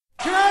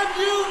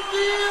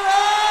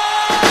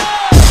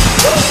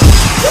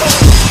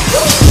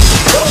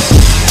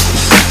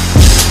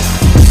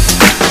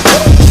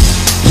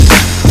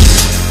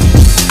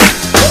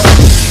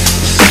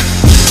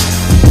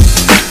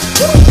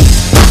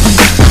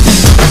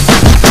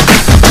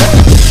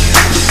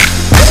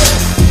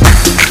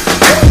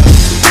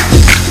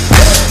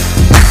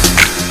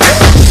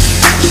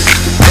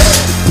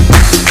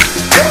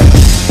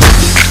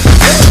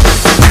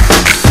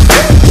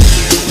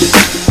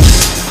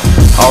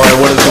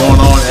What is going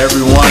on,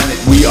 everyone?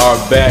 We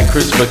are back,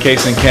 Christopher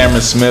Case and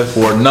Cameron Smith,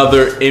 for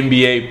another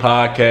NBA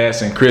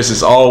podcast. And Chris,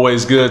 it's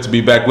always good to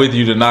be back with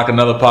you to knock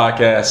another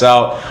podcast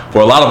out for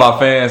a lot of our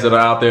fans that are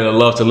out there that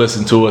love to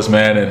listen to us,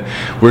 man.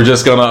 And we're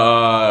just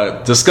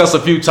gonna discuss a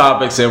few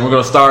topics, and we're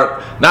gonna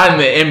start not in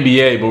the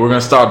NBA, but we're gonna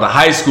start at the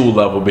high school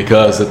level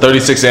because the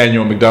 36th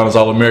annual McDonald's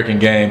All-American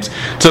Games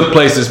took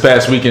place this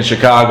past week in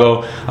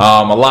Chicago.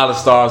 A lot of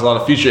stars, a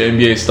lot of future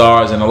NBA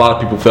stars, and a lot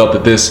of people felt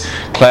that this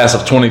class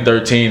of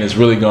 2013 is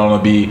really going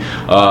to be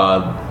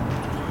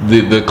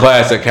the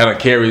class that kind of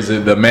carries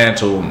the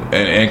mantle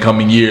in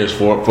coming years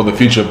for the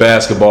future of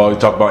basketball. We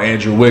talk about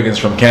Andrew Wiggins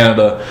from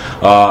Canada,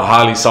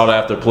 highly sought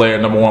after player,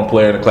 number one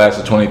player in the class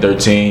of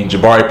 2013.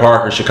 Jabari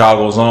Parker,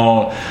 Chicago's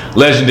own,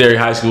 legendary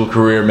high school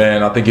career,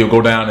 man. I think he'll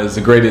go down as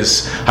the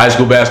greatest high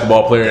school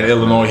basketball player in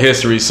Illinois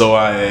history. So,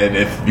 and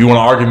if you want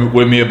to argue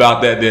with me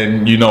about that,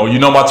 then you know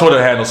my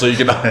Twitter handle, so you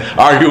can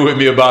argue with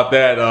me about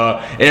that.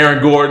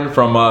 Aaron Gordon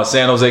from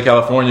San Jose,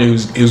 California,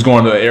 who's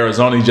going to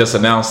Arizona. He just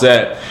announced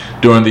that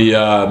during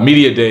the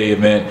media day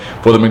event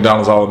for the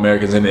McDonald's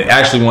All-Americans, and it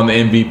actually won the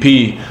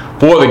MVP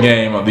for the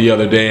game the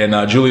other day.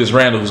 And Julius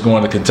Randle, who's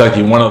going to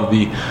Kentucky, one of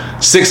the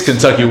 6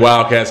 Kentucky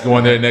Wildcats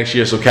going there next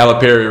year. So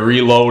Calipari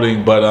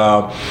reloading,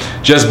 but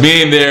just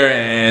being there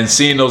and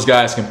seeing those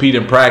guys compete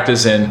in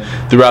practice and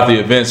throughout the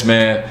events,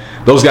 man,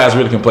 those guys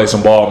really can play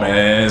some ball, man,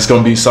 and it's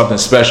going to be something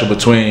special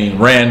between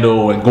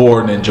Randle and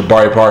Gordon and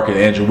Jabari Parker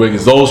and Andrew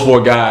Wiggins. Those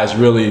 4 guys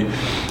really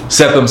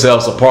set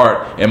themselves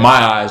apart, in my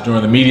eyes,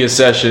 during the media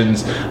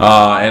sessions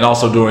and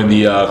also during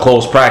the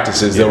closed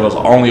practices that was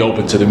only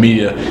open to the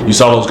media. You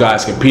saw those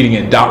guys competing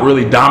and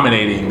really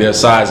dominating their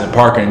sides, and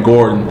Parker and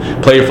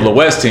Gordon played for the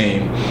West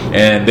team,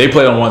 and they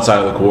played on one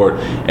side of the court,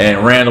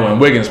 and Randle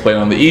and Wiggins played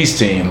on the East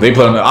team. They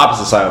played on the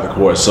opposite side of the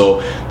court. So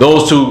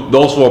those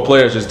 4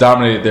 players just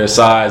dominated their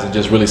sides and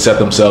just really set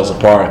themselves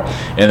apart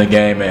in the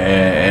game.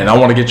 And I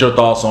want to get your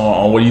thoughts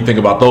on what you think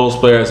about those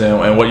players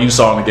and what you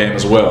saw in the game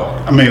as well.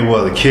 I mean,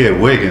 well, the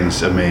kid Wiggins,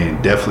 I mean,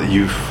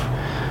 definitely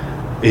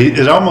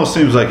it almost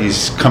seems like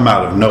he's come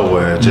out of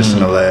nowhere just in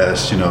the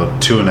last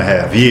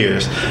 2.5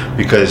 years,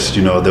 because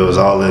there was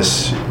all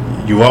this.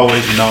 You've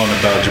always known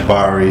about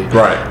Jabari,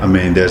 right? I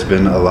mean, there's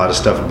been a lot of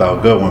stuff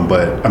about Goodwin,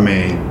 but I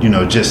mean,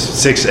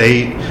 just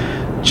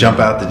 6'8", jump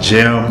out the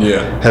gym,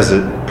 has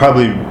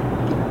probably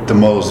the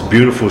most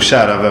beautiful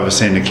shot I've ever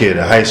seen a kid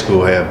at high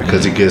school have,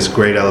 because he gets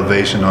great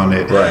elevation on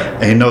it, right?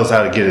 And he knows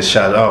how to get his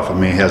shot off. I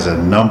mean, he has a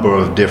number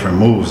of different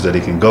moves that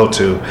he can go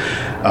to.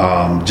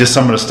 Just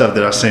some of the stuff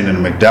that I've seen in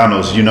the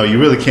McDonald's, you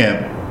really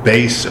can't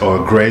base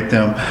or grade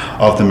them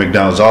off the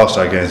McDonald's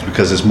All-Star games,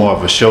 because it's more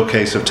of a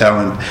showcase of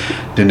talent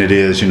than it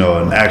is,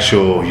 an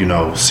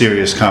actual,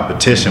 serious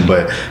competition.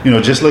 But,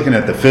 just looking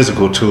at the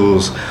physical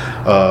tools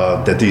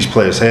that these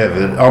players have,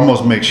 it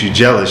almost makes you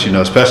jealous,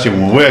 especially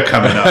when we're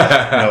coming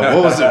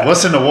up.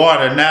 What's in the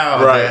water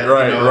now?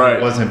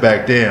 Right. Wasn't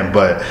back then.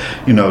 But,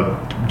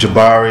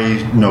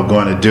 Jabari,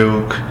 going to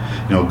Duke,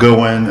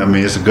 Goodwin, I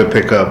mean, it's a good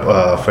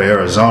pickup for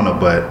Arizona,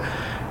 but,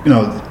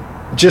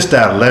 just the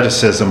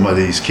athleticism of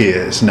these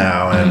kids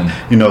now, and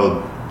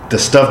the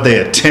stuff they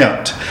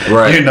attempt,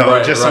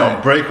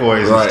 on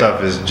breakaways and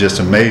stuff is just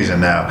amazing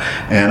now.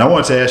 And I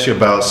want to ask you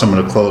about some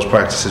of the close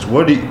practices.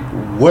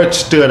 What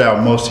stood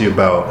out most to you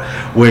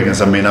about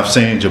Wiggins? I mean, I've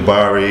seen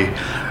Jabari,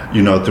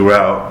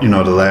 throughout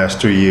the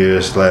last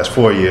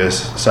 4 years.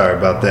 Sorry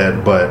about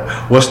that. But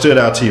what stood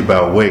out to you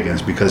about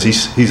Wiggins? Because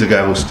he's a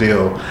guy who's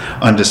still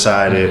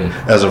undecided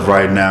as of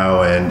right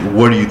now. And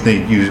where do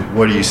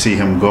you see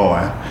him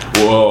going?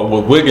 Well,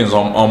 with Wiggins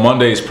on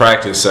Monday's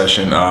practice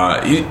session,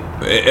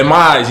 in my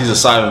eyes, he's a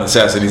silent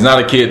assassin. He's not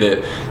a kid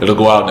that'll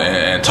go out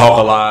and talk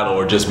a lot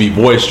or just be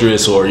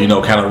boisterous or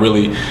kind of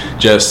really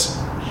just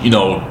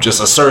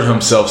assert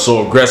himself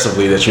so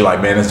aggressively that you're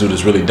like, man, this dude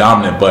is really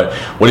dominant. But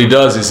what he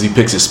does is he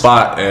picks his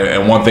spot.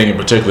 And one thing in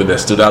particular that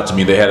stood out to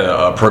me, they had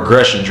a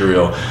progression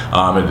drill,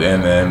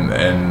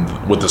 and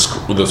with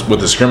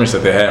the scrimmage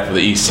that they had for the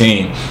East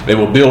team, they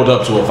will build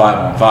up to a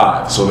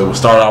 5-on-5. So they will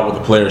start out with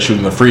the player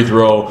shooting the free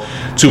throw.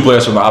 2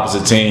 players from the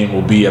opposite team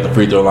will be at the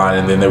free throw line,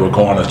 and then they will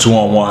go on a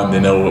 2-on-1.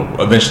 Then they will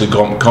eventually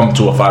come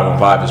to a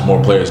 5-on-5 as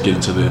more players get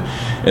into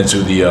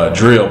the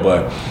drill.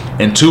 But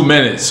in 2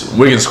 minutes,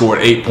 Wiggins scored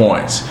 8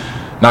 points,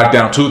 knocked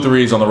down 2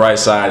 threes on the right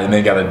side, and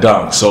then got a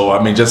dunk. So,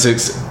 I mean, just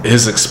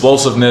his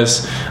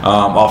explosiveness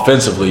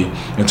offensively,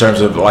 in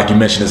terms of, like you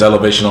mentioned, his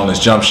elevation on his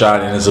jump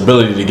shot and his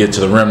ability to get to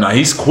the rim. Now,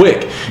 he's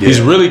quick. Yeah.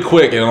 He's really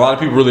quick, and a lot of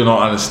people really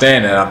don't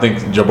understand that. I think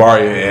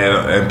Jabari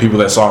and people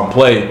that saw him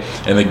play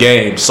in the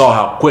game saw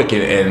how quick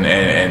and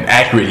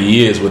accurate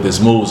he is with his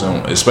moves,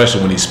 and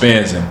especially when he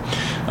spins. And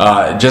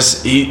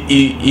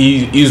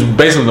he's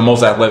basically the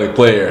most athletic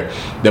player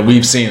that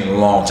we've seen in a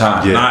long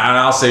time. Yeah. And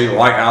I'll say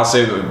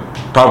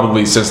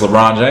probably since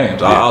LeBron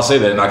James. Yeah. I'll say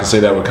that, and I can say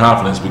that with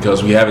confidence,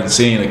 because we haven't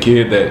seen a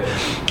kid that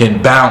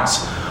can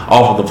bounce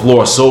off of the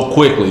floor so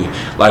quickly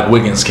like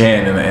Wiggins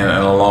can in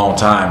a long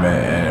time.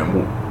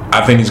 And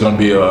I think he's going to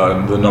be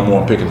the number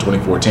one pick in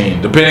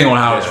 2014, depending on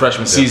how his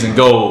freshman season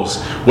goes,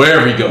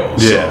 wherever he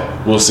goes.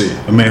 Yeah. So we'll see.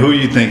 I mean, who do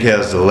you think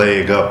has the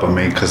leg up? I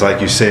mean, because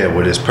like you said,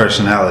 with his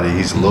personality,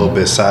 he's a little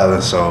bit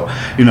silent. So,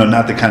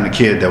 not the kind of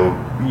kid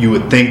that you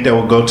would think that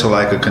would go to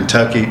like a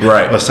Kentucky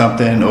or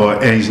something.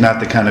 And he's not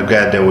the kind of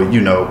guy that would,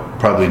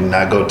 probably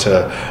not go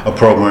to a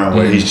program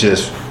where he's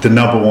just the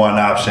number one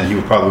option. He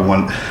would probably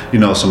want,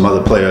 some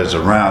other players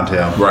around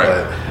him. Right.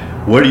 But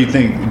what do you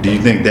think? Do you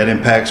think that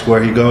impacts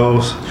where he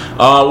goes?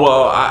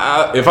 Well,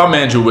 if I'm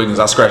Andrew Wiggins,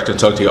 I scratch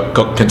Kentucky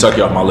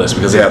off my list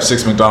because they have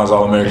 6 McDonald's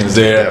All-Americans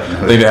there. Definitely.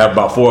 I think they have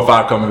about 4 or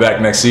 5 coming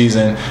back next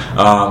season.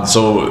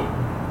 So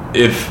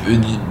if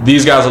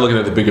these guys are looking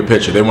at the bigger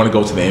picture, they want to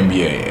go to the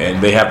NBA,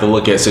 and they have to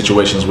look at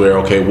situations where,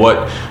 okay,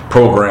 what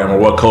program or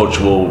what coach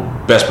will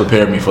best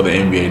prepare me for the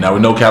NBA? Now,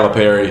 we know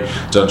Calipari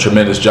done a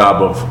tremendous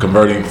job of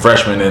converting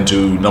freshmen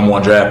into number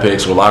 1 draft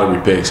picks or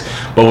lottery picks,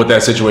 but with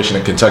that situation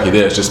in Kentucky,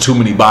 there's just too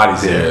many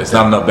bodies there. It's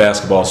not enough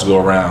basketballs to go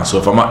around. So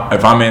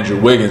if I'm Andrew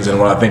Wiggins, and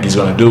what I think he's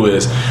going to do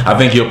is, I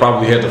think he'll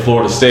probably head to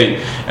Florida State,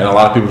 and a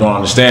lot of people don't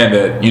understand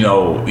that,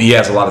 he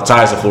has a lot of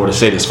ties to Florida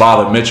State. His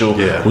father, Mitchell,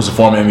 who's a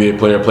former NBA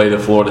player, played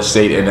at Florida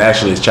State, and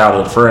actually his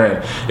childhood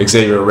friend,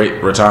 Xavier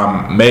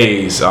Ratam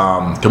Mays,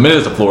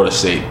 committed to Florida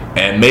State,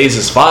 and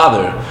Mays'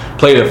 father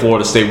played at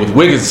Florida State with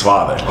Wiggins'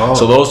 father.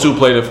 So those two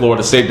played at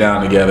Florida State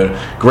down together.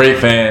 Great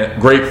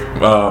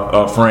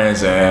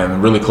friends,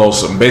 and really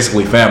close,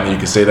 basically family, you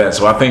could say that.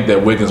 So I think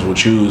that Wiggins will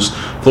choose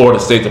Florida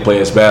State to play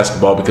his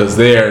basketball because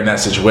there, in that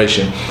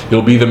situation,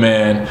 he'll be the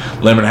man.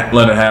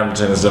 Leonard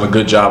Hamilton has done a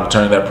good job of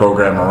turning that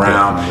program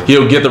around. Definitely.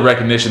 He'll get the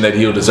recognition that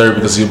he'll deserve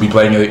because he'll be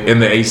playing in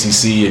the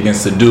ACC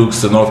against the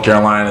Dukes, the North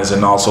Carolinas,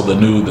 and also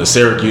the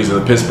Syracuse and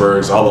the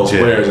Pittsburghs, all those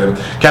players, and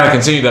kind of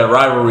continue that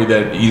rivalry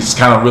that he's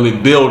kind of really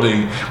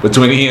building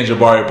between he and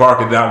Jabari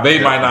Parker. Now,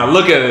 they might not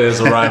look at it as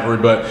a rivalry,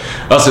 but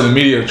us in the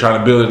media are trying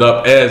to build it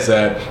up as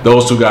that.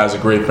 Those two guys are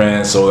great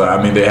fans, so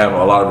I mean, they have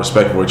a lot of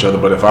respect for each other.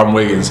 But if I'm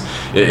Wiggins,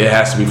 it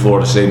has to be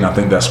Florida State, and I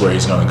think that's where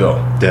he's going to go.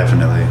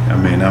 Definitely.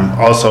 I mean, I'm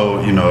also,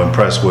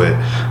 impressed with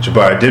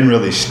Jabari. Didn't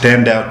really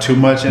stand out too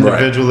much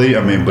individually.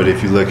 Right. I mean, but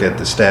if you look at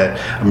the stat,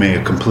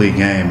 a complete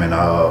game. And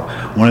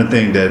one of the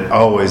things that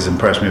always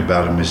impressed me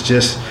about him is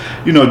just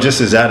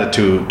his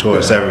attitude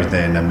towards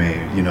everything. I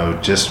mean,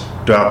 just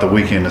throughout the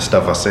weekend, the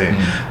stuff I seen,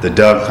 the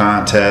dunk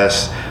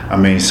contest. I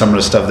mean, some of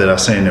the stuff that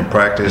I've seen in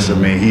practice. I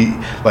mean, he,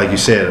 like you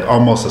said,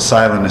 almost a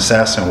silent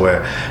assassin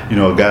where,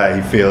 a guy,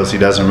 he feels he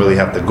doesn't really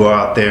have to go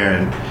out there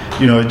and,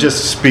 it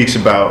just speaks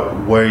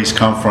about where he's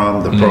come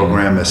from, the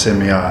program at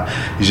Simeon.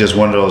 He's just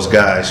one of those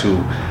guys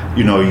who,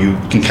 you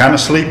can kind of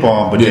sleep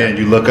on, but then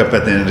you look up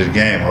at the end of the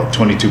game,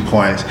 22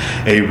 points,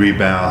 8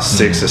 rebounds,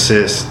 6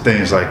 assists,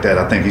 things like that.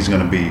 I think he's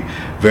going to be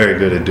very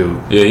good at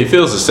Duke. Yeah, he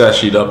fills the stat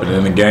sheet up, and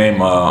in the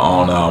game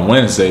on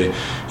Wednesday,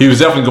 he was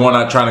definitely going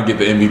out trying to get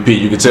the MVP.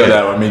 You could tell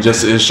that. I mean,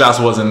 just his shots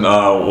wasn't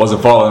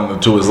falling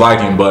to his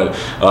liking, but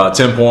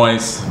 10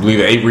 points, I believe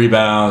 8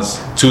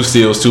 rebounds, 2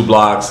 steals, 2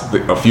 blocks,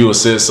 a few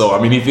assists. So,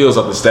 I mean, he fills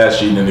up the stat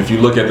sheet, and if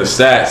you look at the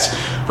stats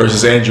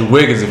versus Andrew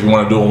Wiggins, if you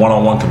want to do a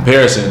one-on-one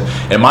comparison,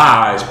 in my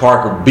eyes,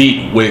 Parker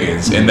beat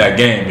Wiggins in that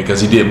game because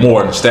he did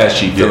more in the stat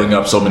sheet, filling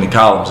up so many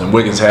columns. And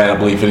Wiggins had, I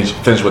believe,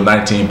 finished with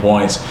 19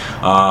 points.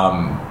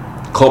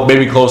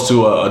 Maybe close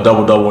to a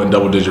double-double and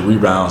double-digit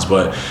rebounds,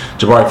 but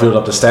Jabari filled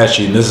up the stat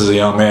sheet, and this is a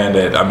young man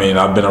that, I mean,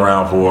 I've been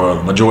around for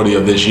a majority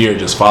of this year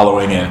just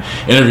following and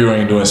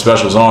interviewing and doing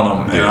specials on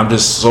him, and I'm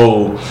just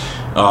so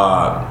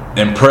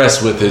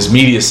impressed with his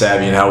media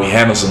savvy and how he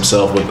handles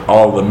himself with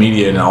all the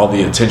media and all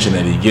the attention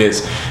that he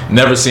gets.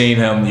 Never seen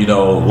him,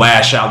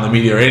 lash out in the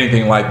media or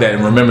anything like that.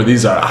 And remember,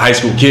 these are high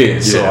school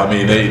kids, so I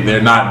mean,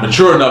 they're not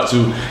mature enough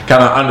to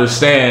kind of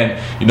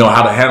understand,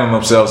 how to handle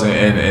themselves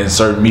in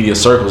certain media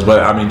circles.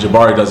 But I mean,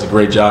 Jabari does a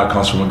great job,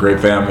 comes from a great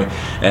family,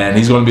 and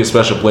he's going to be a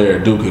special player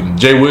at Duke. And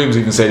Jay Williams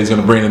even said he's going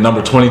to bring the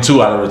number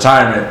 22 out of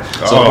retirement,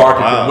 so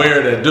Parker can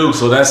wear it at Duke.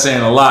 So that's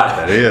saying a lot.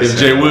 That is, if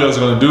Jay Williams is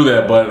going to do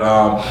that. But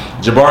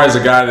Jabari is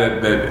a guy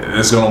that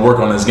is going to work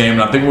on his game,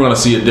 and I think we're going to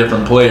see a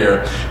different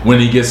player when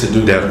he gets to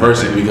Duke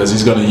University because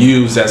he's going to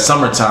use that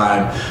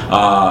summertime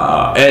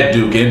at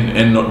Duke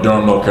in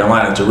Durham, North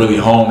Carolina, to really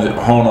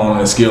hone on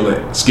his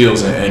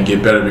skills and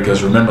get better.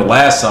 Because remember,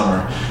 last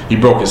summer he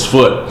broke his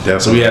foot,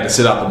 so he had to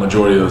sit out the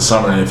majority of the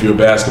summer. And if you're a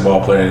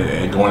basketball player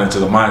and going into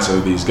the mindset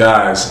of these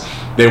guys,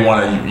 they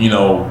want to,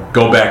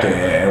 go back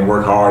and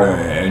work hard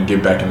and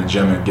get back in the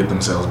gym and get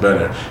themselves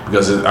better.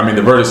 Because, I mean,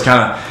 the verdict's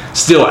kind of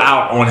still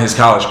out on his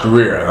college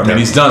career. I mean,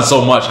 he's done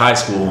so much high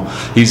school.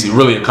 He's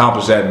really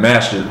accomplished that and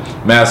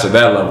mastered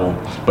that level.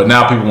 But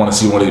now people want to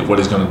see what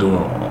he's going to do,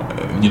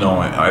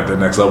 at the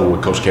next level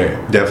with Coach K.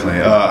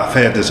 Definitely. I've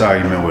had this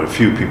argument with a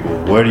few people.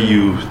 What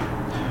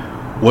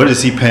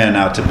is he panning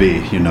out to be?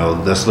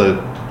 Let's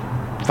look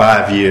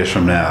 5 years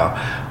from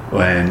now.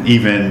 And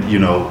even,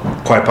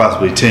 quite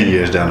possibly 10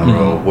 years down the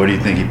road, where do you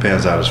think he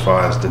pans out as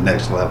far as the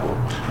next level?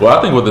 Well,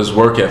 I think with his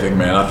work ethic,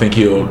 man, I think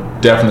he'll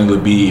definitely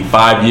be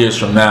 5 years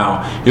from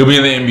now. He'll be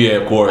in the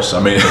NBA, of course.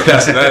 I mean,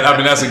 that's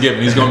a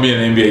given. He's going to be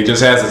in the NBA. He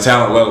just has the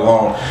talent, let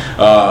alone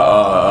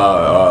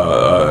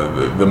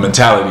the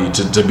mentality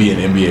to be an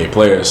NBA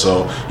player.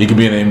 So he could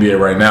be in the NBA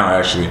right now.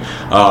 Actually,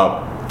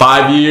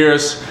 5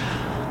 years.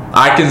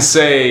 I can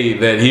say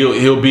that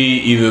he'll be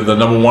either the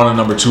number 1 or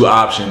number 2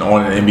 option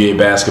on an NBA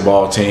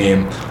basketball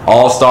team.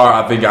 All-star,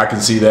 I think I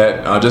can see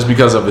that just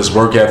because of his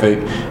work ethic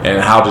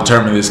and how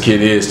determined this kid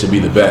is to be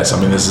the best.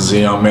 I mean, this is a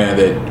young man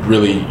that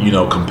really,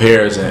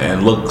 compares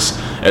and looks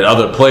at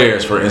other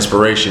players for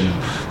inspiration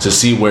to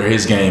see where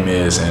his game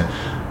is, and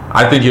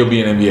I think he'll be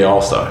an NBA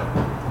All-Star.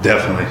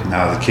 Definitely.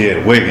 Now the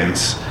kid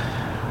Wiggins,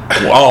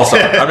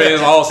 All-Star. I mean,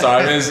 it's All-Star.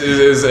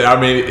 I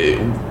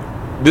mean,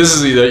 this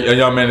is a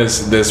young man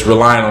that's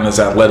relying on his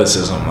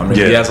athleticism. I mean,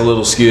 he has a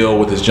little skill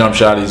with his jump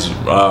shot. He's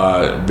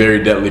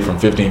very deadly from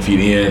 15 feet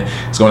in.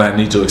 He's going to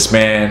need to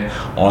expand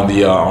on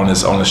the on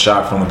his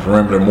shot from the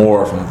perimeter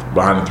more from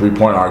behind the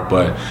 3-point arc.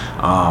 But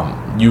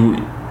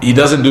he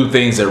doesn't do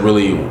things that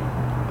really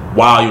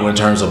wow you in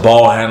terms of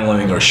ball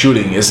handling or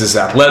shooting. It's his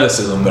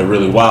athleticism that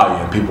really wow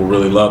you, and people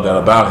really love that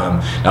about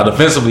him. Now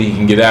defensively he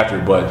can get after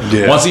it, but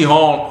once he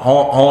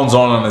hones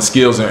on his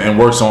skills and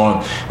works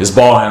on his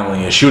ball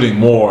handling and shooting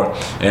more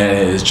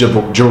and his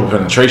dribble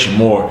penetration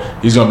more,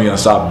 he's going to be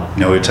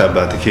unstoppable. We talk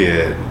about the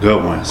kid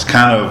Goodwin. It's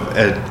kind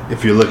of,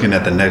 if you're looking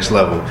at the next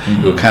level,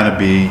 it'll kind of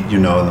be,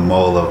 in the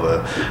mold of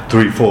a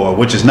 3-4,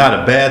 which is not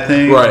a bad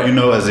thing, right,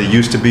 as it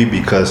used to be,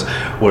 because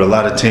with a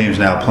lot of teams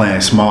now playing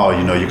small,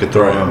 you could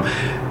throw him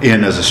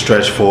in as a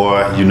stretch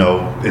 4,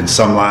 in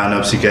some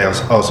lineups he can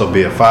also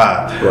be a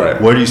 5.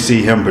 Right. Where do you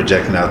see him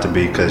projecting out to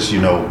be? Because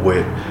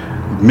with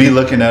me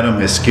looking at him,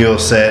 his skill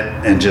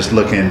set, and just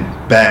looking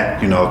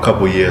back, a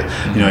couple years,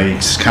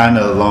 he's kind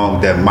of along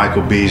that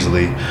Michael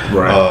Beasley.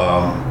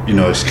 Right.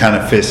 It's kind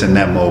of fits in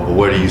that mold. But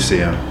where do you see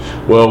him?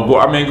 Well,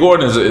 I mean,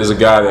 Gordon is a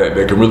guy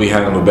that can really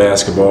handle the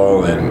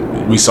basketball,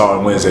 and we saw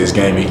in Wednesday's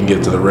game he can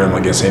get to the rim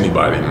against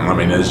anybody. I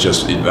mean,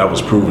 that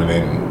was proven.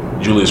 And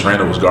Julius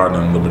Randle was guarding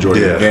him the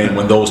majority of the game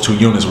when those two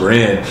units were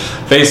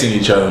facing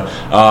each other.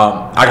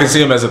 I can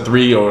see him as a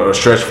 3 or a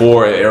stretch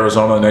 4 at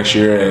Arizona next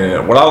year.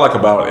 And what I like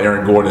about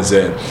Aaron Gordon is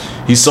that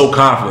he's so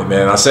confident,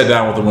 man. I sat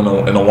down with him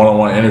in a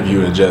one-on-one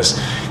interview, and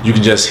you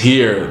can just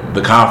hear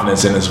the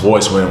confidence in his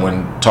voice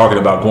when talking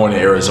about going to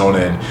Arizona,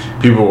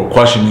 and people were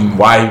questioning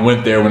why he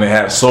went there when they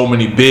have so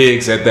many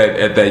bigs at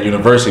that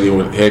university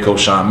with head coach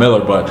Sean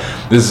Miller. But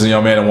this is a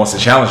young man that wants to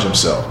challenge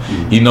himself.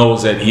 Mm-hmm. He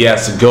knows that he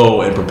has to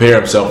go and prepare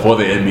himself for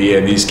the NBA.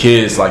 And these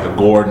kids like a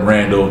Gordon,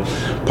 Randall,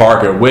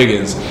 Parker,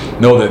 Wiggins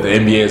know that the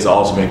NBA is the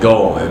ultimate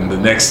goal, and the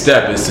next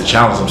step is to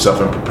challenge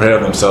themselves and prepare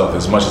themselves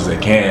as much as they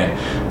can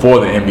for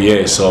the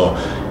NBA. So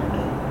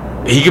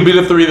he could be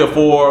the 3, the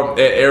 4 at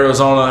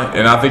Arizona,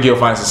 and I think he'll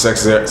find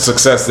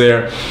success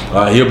there.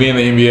 He'll be in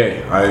the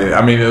NBA.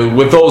 I mean,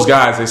 with those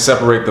guys, they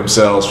separate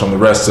themselves from the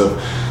rest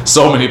of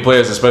so many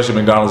players, especially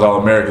McDonald's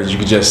All-Americans. You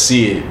can just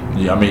see it.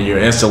 I mean, you're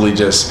instantly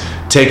just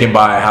taken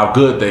by how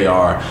good they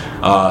are.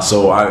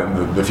 So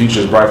the future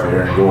is bright for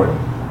Aaron Gordon.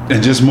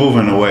 And just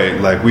moving away,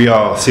 like we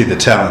all see the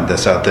talent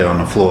that's out there on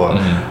the floor.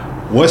 Mm-hmm.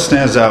 What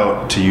stands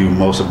out to you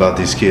most about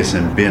these kids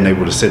and being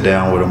able to sit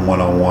down with them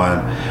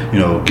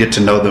one-on-one, get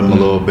to know them a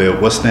little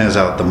bit? What stands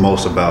out the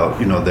most about,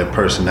 their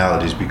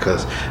personalities?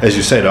 Because, as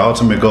you say, the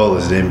ultimate goal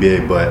is the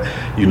NBA, but,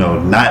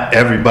 not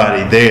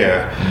everybody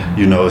there,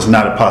 it's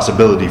not a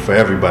possibility for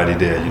everybody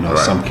there. Right.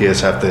 Some kids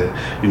have to,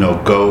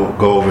 go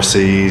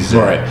overseas.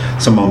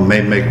 Right. Some of them may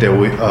make their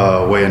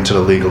way into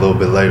the league a little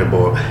bit later.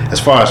 But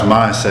as far as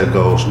mindset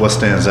goes, what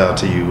stands out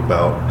to you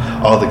about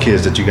all the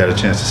kids that you got a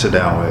chance to sit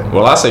down with?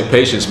 Well, I say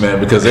patience,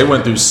 man, because they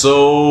went through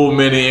so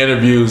many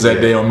interviews that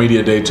day on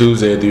Media Day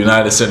Tuesday at the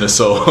United Center.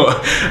 So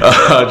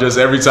just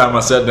every time I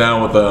sat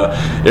down with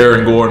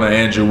Aaron Gordon or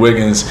Andrew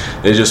Wiggins,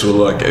 they just were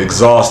like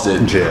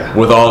exhausted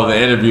with all of the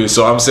interviews.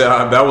 So I'm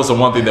saying that was the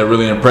one thing that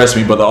really impressed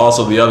me. But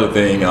also the other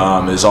thing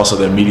is also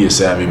their media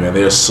savvy, man.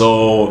 They're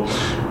so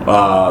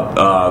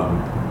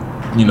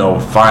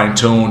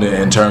fine-tuned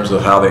in terms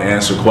of how they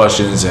answer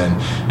questions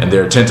and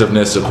their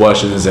attentiveness to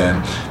questions,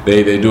 and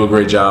they do a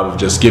great job of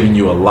just giving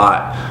you a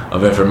lot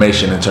of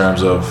information in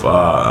terms of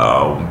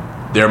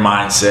their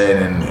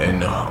mindset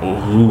and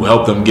who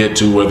helped them get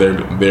to where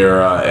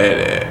they're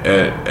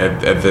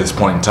at this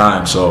point in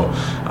time. So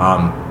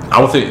I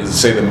would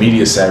say the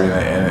media savvy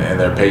and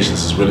their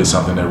patience is really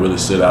something that really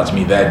stood out to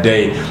me that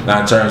day.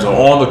 Not in terms of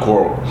on the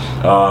court,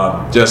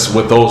 just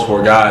with those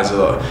 4 guys,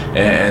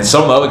 and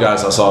some of the other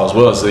guys I saw as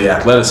well as the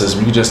athleticism.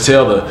 You can just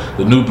tell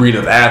the new breed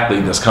of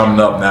athlete that's coming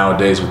up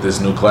nowadays with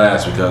this new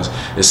class, because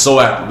they're so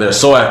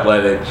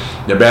athletic.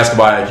 Their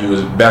basketball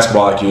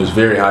IQ is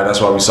very high.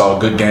 That's why we saw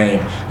a good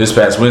game this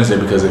past Wednesday,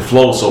 because they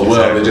flow so well.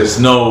 Exactly. They just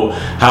know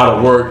how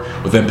to work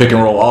within pick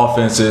and roll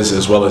offenses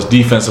as well as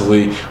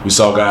defensively. We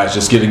saw guys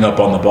just getting up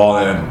on the ball,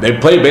 and they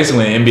play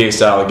basically an NBA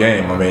style of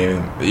game. I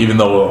mean, even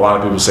though a lot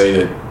of people say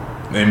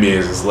that the NBA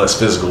is less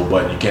physical,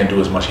 but you can't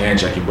do as much hand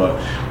checking, but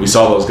we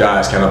saw those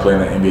guys kind of playing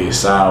the NBA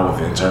style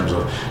in terms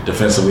of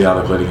defensively how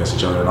they played against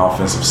each other and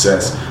offensive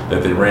sets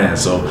that they ran.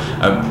 So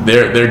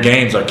their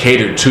games are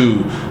catered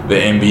to the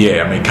NBA.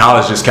 I mean,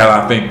 college just kind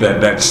of, I think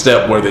that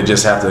step where they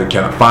just have to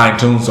kind of fine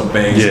tune some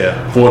things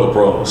for the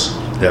pros.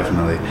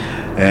 Definitely.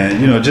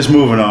 And, just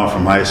moving on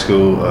from high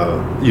school,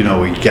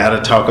 we got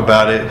to talk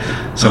about it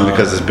simply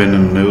because it's been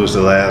in the news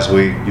the last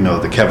week,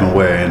 the Kevin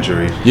Ware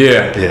injury.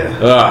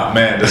 Yeah.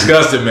 Man,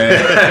 disgusting,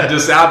 man. I'll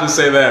just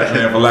say that,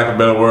 man, for lack of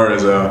better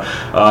words.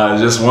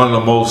 Just one of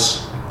the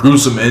most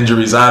gruesome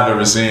injuries I've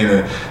ever seen.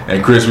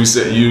 And Chris, we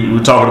said you were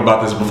talking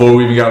about this before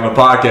we even got on the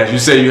podcast. You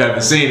say you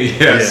haven't seen it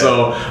yet,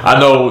 so I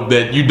know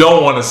that you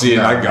don't want to see it.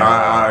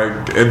 I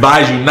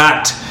advise you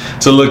not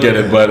to look at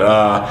it, but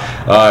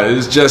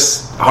it's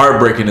just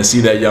heartbreaking to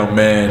see that young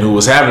man who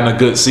was having a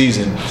good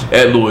season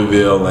at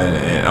Louisville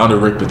and under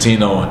Rick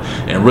Pitino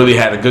and really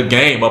had a good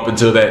game up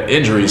until that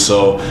injury.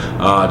 So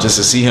just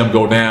to see him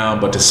go down,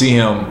 but to see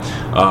him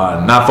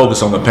not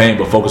focus on the pain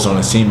but focus on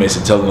his teammates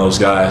and telling those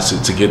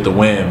guys to get the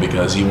win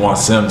because he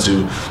wants them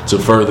to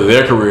further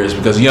their careers,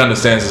 because he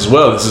understands as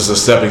well this is a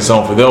stepping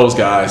stone for those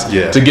guys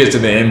to get to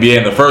the NBA.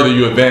 And the further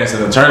you advance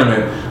in the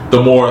tournament,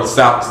 the more the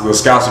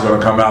scouts are going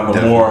to come out, and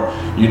the more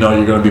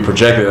you're going to be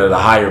projected at a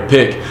higher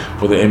pick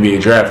for the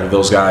NBA draft if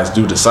those guys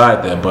do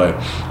decide that.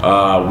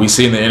 But we've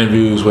seen the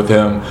interviews with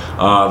him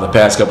the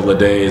past couple of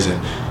days,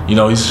 and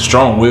he's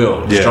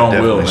strong-willed, man.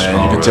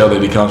 You can tell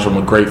that he comes from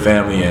a great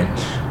family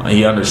and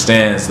he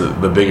understands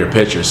the bigger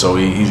picture. So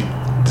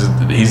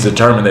he's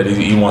determined that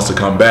he wants to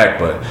come back.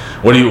 But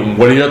what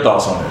are your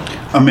thoughts on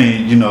it? I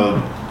mean,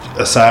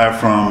 aside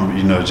from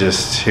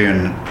just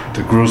hearing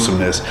the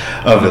gruesomeness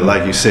of it,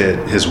 like you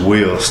said, his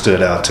will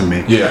stood out to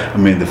me. Yeah. I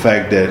mean, the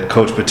fact that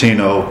Coach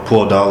Pitino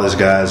pulled all his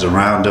guys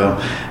around him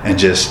and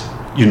just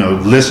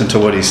listen to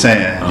what he's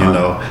saying.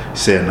 He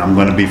said, "I'm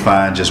going to be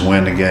fine. Just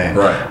win the game.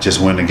 Right.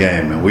 Just win the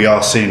game." And we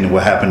all seen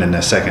what happened in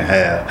that second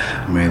half.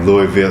 I mean,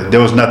 Louisville.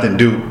 There was nothing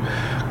Duke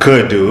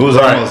could do. It was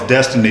almost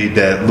destiny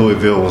that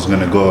Louisville was going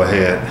to go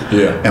ahead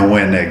and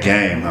win that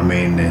game. I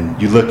mean, and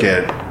you look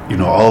at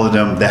all of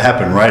them that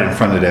happened right in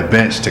front of that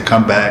bench to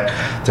come back,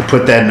 to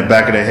put that in the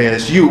back of their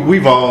heads.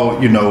 We've all,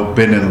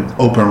 been in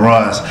open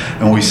runs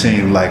and we've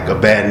seen like a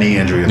bad knee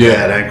injury, a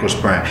bad ankle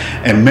sprain.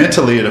 And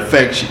mentally it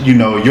affects,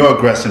 your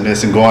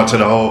aggressiveness and going to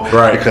the hole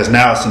because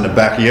now it's in the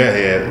back of your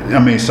head. I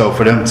mean, so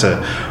for them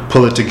to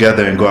pull it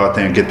together and go out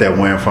there and get that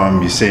win from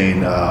him, you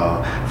seen,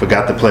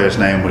 forgot the player's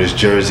name with his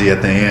jersey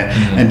at the end.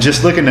 Mm-hmm. And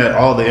just looking at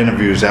all the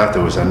interviews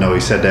afterwards, I know he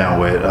sat down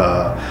with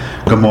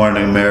Good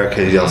Morning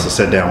America. He also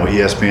sat down with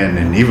ESPN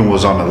and even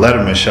was on the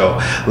Letterman show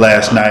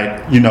last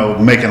night,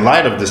 making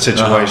light of the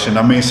situation.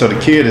 I mean, so the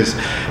kid is,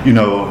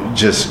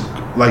 just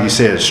like you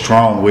said,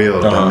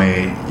 strong-willed. I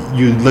mean,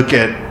 you look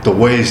at the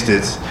ways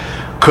that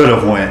could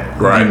have went,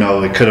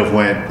 it could have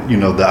went,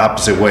 the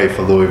opposite way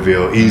for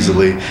Louisville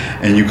easily,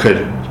 and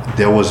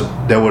there would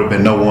have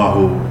been no one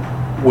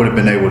who would have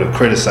been able to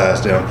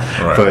criticize them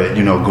for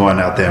going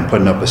out there and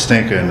putting up a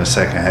stinker in the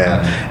second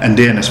half. And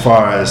then as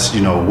far as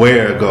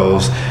where it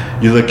goes,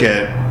 you look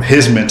at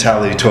his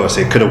mentality towards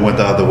it. Could have went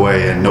the other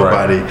way and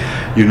nobody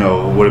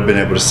would have been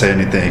able to say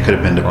anything. He could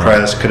have been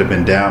depressed, could have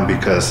been down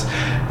because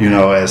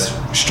as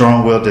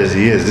strong-willed as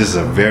he is, this is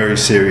a very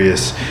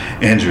serious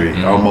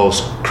injury,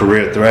 almost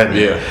career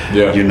threatening.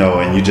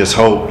 And you just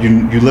hope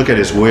you look at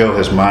his will,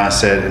 his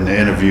mindset in the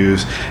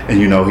interviews, and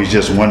he's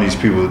just one of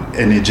these people,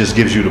 and it just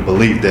gives you the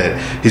belief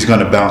that he's going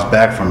to bounce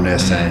back from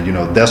this. And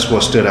that's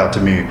what stood out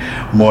to me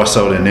more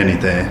so than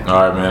anything.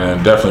 All right, man,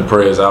 and definitely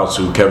prayers out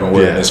to Kevin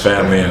Wood and his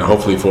family, and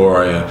hopefully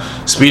for a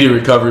speedy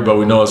recovery. But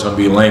we know it's going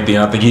to be lengthy,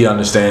 and I think he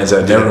understands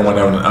that. Everyone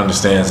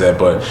understands that.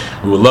 But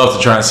we would love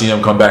to try and see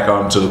him come back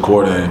out into the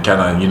court and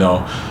kind of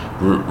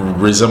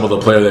resemble the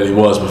player that he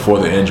was before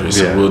the injury.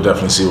 So we'll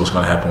definitely see what's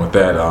going to happen with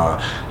that.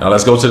 Now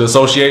let's go to the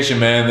association,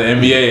 man, the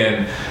NBA,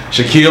 and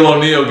Shaquille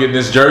O'Neal getting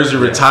his jersey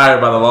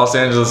retired by the Los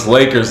Angeles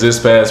Lakers this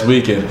past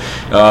weekend.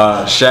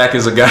 Shaq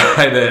is a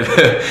guy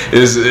that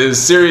is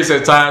serious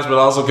at times, but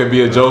also can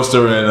be a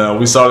jokester, and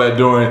we saw that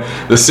during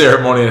the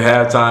ceremony at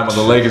halftime of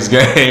the Lakers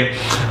game.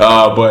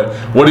 But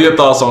what are your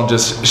thoughts on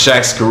just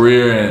Shaq's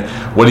career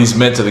and what he's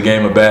meant to the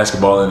game of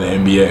basketball in the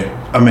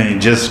NBA? I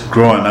mean, just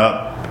growing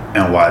up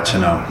and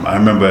watching him, I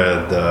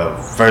remember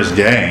the first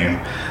game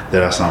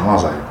that I saw him, I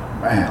was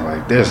like, man,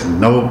 like there's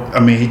no, I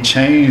mean, he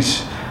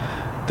changed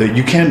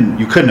you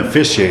couldn't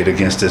officiate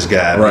against this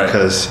guy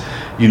because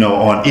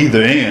on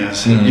either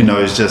ends,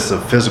 it's just a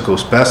physical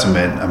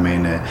specimen. I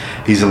mean,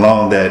 he's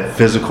along that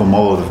physical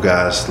mold of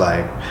guys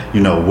like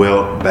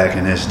Wilt back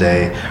in his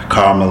day,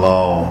 Karl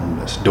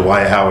Malone,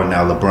 Dwight Howard,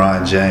 now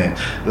LeBron James.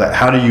 Like,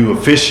 how do you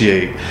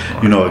officiate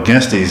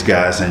against these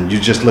guys? And you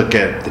just look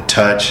at the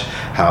touch,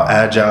 how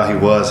agile he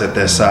was at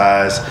that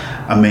size.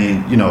 I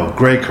mean,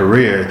 great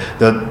career.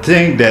 The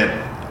thing that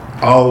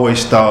I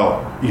always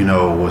thought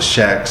was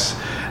Shaq's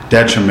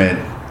detriment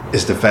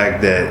is the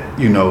fact that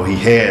he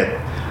had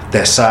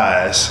that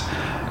size,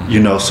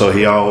 so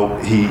he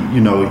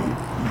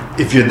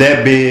if you're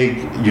that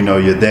big,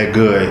 you're that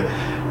good,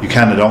 you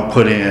kind of don't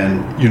put in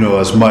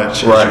as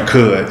much as you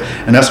could.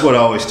 And that's what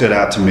always stood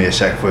out to me at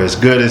Shaq. For as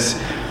good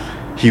as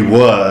he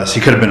was,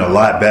 he could have been a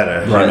lot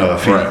better,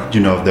 if he,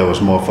 if there was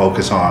more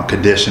focus on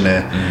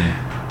conditioning.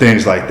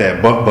 things like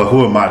that. But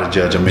who am I to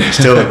judge? I mean,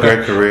 still a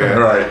great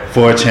career. Right.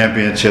 4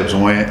 championship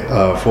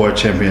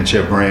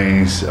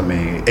rings. I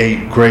mean,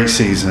 8 great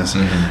seasons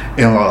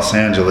in Los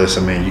Angeles.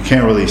 I mean, you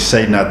can't really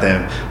say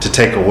nothing to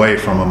take away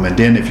from him. And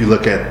then if you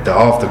look at the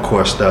off the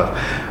court stuff,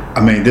 I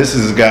mean, this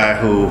is a guy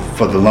who,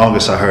 for the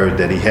longest I heard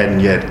that he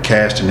hadn't yet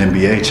cashed an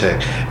NBA check.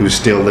 He was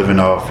still living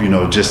off,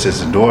 just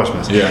his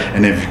endorsements. Yeah.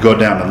 And if you go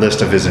down the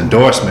list of his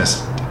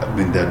endorsements, I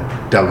mean,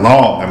 they're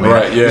long. I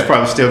mean, he's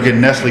probably still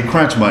getting Nestle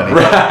Crunch money, for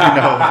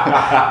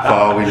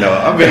all we know.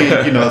 I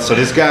mean, so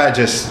this guy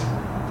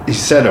he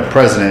set a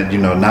precedent,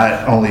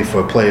 not only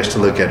for players to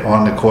look at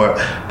on the court,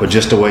 but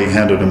just the way he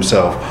handled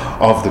himself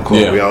off the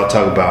court. Yeah. We all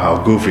talk about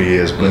how goofy he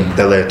is, but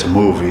that led to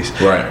movies.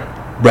 Right.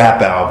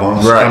 Rap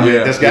albums. Right, I mean,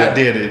 this guy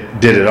did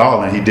it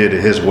all, and he did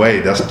it his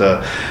way. That's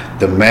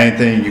the main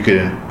thing you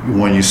can,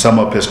 when you sum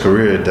up his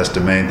career, that's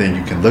the main thing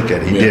you can look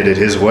at. He did it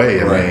his way.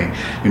 I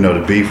mean,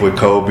 the beef with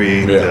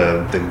Kobe,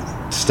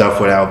 the stuff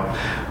without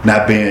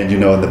not being,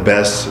 in the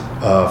best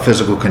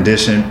physical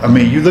condition. I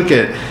mean, you look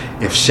at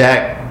if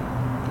Shaq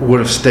would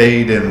have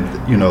stayed in,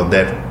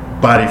 that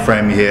body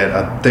frame he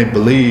had,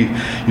 believe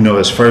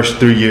his first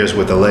 3 years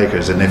with the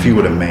Lakers, and if he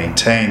would have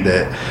maintained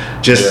that,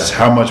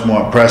 how much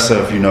more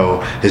impressive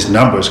his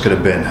numbers could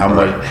have been,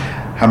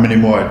 how many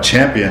more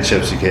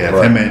championships he could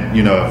have. Him and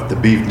if the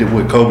beef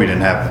with Kobe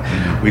didn't happen,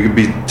 we could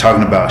be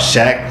talking about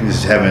Shaq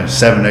is having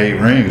 7 or 8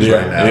 rings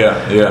right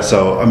now.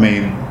 So I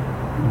mean,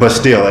 but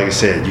still, like I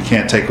said, you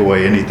can't take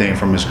away anything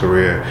from his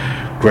career.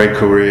 Great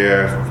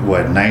career,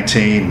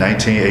 19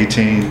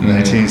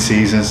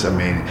 seasons. I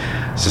mean,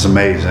 it's just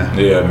amazing.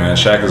 Yeah, man.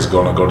 Shaq is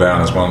going to go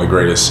down as one of the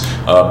greatest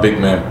big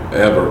men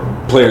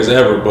players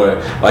ever.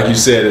 But like you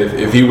said,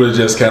 if he would have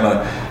just kind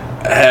of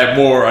had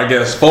more, I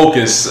guess,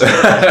 focus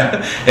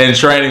in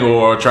training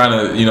or trying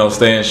to,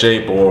 stay in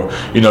shape or,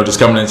 just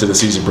coming into the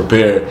season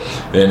prepared,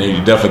 then he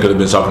definitely could have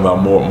been talking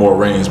about more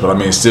rings. But I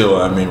mean, still,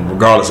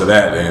 regardless of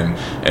that,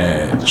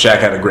 and Shaq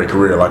had a great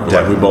career,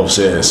 like we both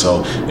said.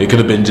 So it could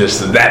have been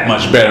just that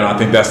much better. And I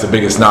think that's the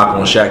biggest knock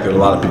on Shaq that a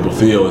lot of people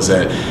feel is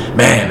that,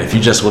 man, if you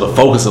just would have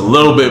focused a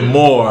little bit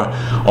more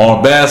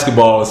on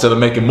basketball instead of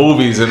making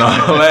movies and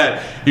all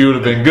that, he would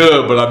have been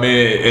good. But I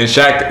mean, in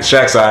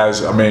Shaq's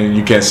eyes, I mean,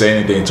 you can't say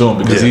anything to him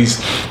because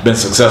he's been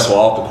successful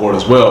off the court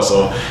as well.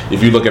 So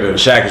if you look at it,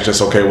 Shaq is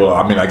just, okay, well,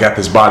 I mean, I got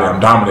this body, I'm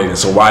dominating,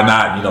 so why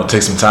not,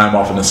 take some time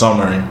off in the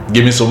summer and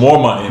give me some more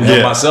money and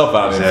help myself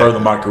out and further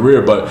my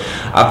career. But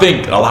I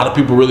think a lot of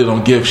people really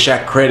don't give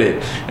Shaq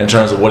credit in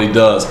terms of what he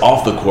does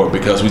off the court,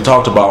 because we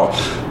talked about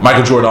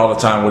Michael Jordan all the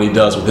time, what he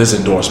does with his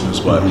endorsements,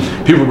 but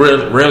people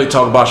rarely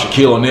talk about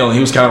Shaquille O'Neal, and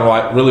he was kind of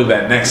like really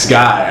that next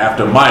guy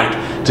after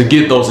Mike to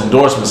get those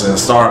endorsements and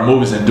star in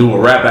movies and do a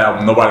rap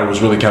album. Nobody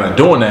was really kind of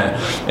doing that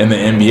in the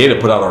NBA to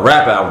put out a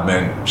rap album,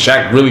 and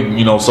Shaq really,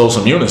 sold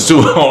some units too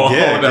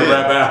on that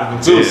rap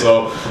album too. Yeah.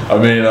 So, I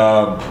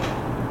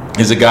mean,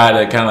 he's a guy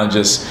that kind of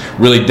just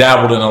really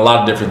dabbled in a lot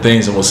of different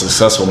things and was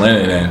successful in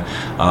it.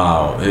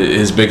 And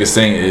his biggest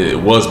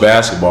thing was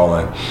basketball,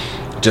 and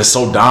just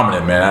so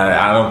dominant, man.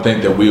 I don't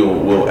think that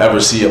we'll ever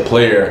see a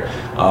player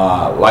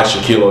like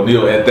Shaquille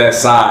O'Neal at that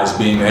size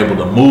being able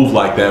to move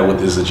like that with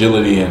his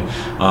agility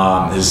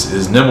and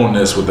his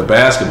nimbleness with the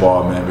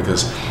basketball, man,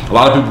 because a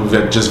lot of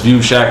people just view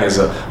Shaq as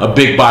a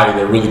big body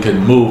that really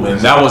couldn't move, and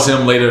that was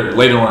him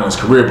later on in his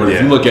career. But if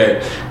you look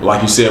at,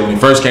 like you said, when he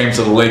first came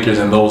to the Lakers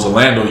in those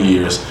Orlando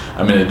years,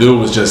 I mean, the dude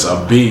was just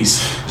a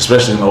beast,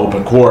 especially in the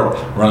open court,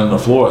 running the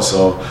floor.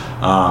 So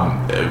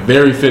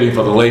very fitting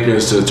for the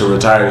Lakers to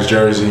retire his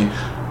jersey.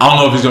 I don't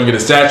know if he's going to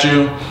get a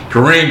statue.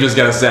 Kareem just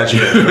got a statue.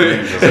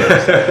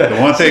 The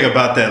one thing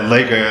about that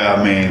Laker,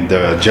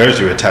 the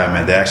jersey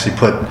retirement, they actually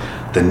put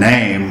the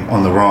name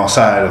on the wrong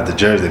side of the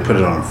jersey. They put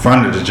it on the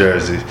front of the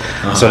jersey.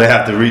 So they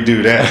have to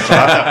redo that. So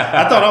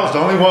I thought I was the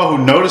only one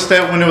who noticed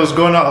that when it was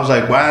going on. I was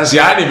like, why is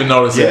I didn't even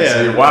notice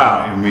that. See,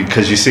 wow.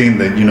 Because you seen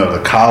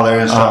the collar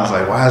and stuff. I was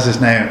like, why is his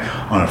name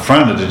on the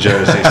front of the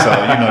jersey? So,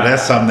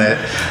 that's something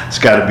that's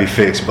got to be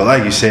fixed. But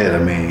like you said,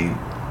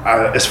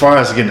 as far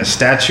as getting a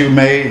statue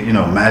made,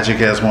 Magic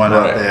has one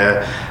out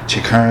there.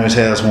 Chick Hearns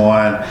has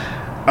one.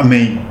 I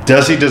mean,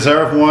 does he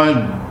deserve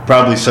one?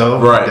 Probably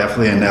so. Right.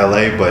 Definitely in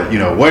LA. But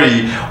where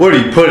do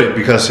you put it?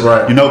 Because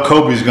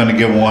Kobe's going to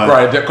get one.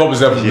 Right.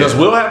 Kobe's definitely. Does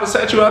Will have a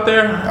statue out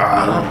there?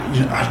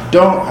 I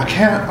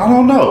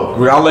don't know.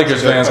 Our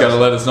Lakers fans got to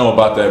let us know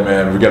about that,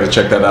 man. We got to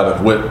check that out.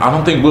 I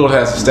don't think Will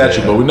has a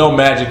statue, but we know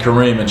Magic,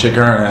 Kareem, and Chick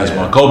Hearn has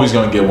one. Kobe's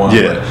going to get one.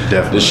 Yeah,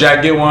 definitely. Does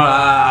Shaq get one?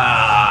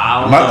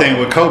 My thing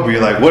with Kobe,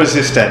 like, what is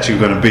his statue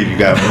going to be? You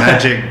got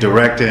Magic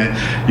directing,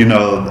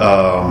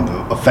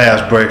 a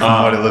fast break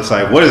from what it looks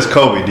like. What is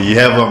Kobe? Do you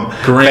have him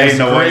fading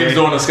away? Kareem's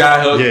doing the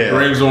sky hook. Yeah.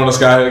 Kareem's doing the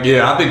sky hook.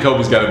 Yeah, I think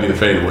Kobe's got to be the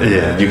fadeaway.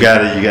 Yeah, man. You got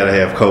to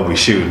have Kobe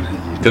shooting.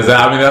 Because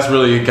that's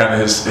really kind of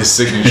his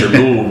signature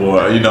move,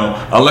 or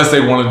unless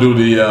they want to do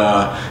the.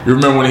 You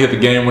remember when he hit the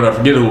game winner? I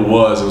forget who it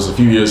was. It was a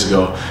few years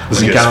ago. It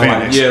was against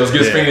Phoenix. It was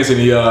against Phoenix, and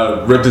he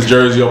ripped his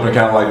jersey open, and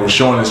kind of like was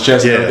showing his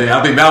chest and everything.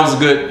 I think that was a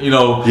good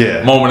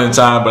moment in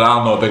time, but I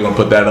don't know if they're gonna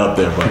put that up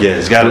there. But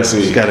it's got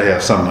to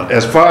have something.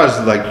 As far as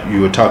like you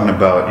were talking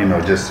about,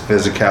 just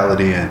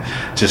physicality and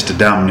just the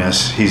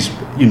dominance. He's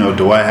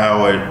Dwight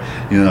Howard,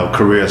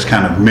 career is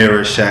kind of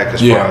mirror Shaq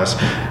as far as.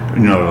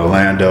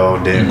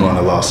 Orlando, then going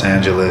to Los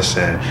Angeles,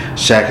 and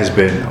Shaq has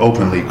been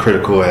openly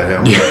critical at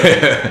him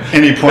at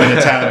any point in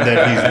time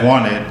that he's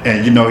wanted,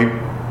 and he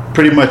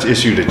pretty much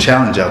issued a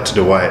challenge out to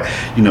Dwight,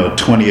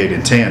 28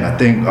 and 10.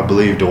 I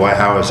believe Dwight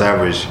Howard's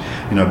averaged,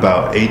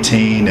 about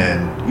 18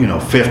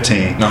 and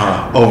 15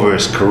 over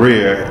his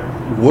career.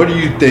 What do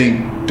you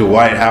think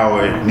Dwight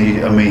Howard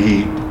need?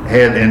 He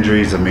had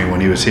injuries.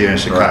 When he was here in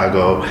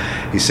Chicago,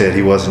 he said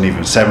he wasn't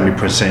even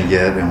 70%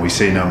 yet, and we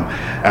seen him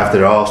after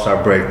the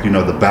All-Star break.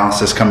 The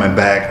bounce is coming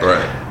back.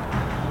 Right.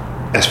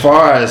 As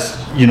far as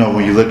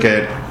when you look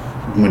at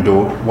when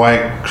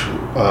Dwight,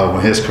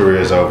 when his career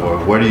is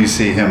over, where do you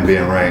see him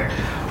being ranked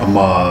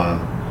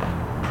among?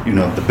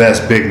 The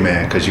best big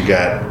man, because you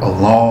got a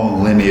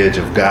long lineage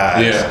of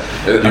guys.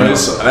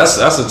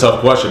 That's a tough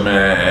question,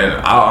 man.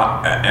 And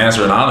I'll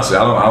answer it honestly.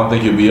 I don't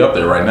think he'll be up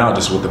there right now,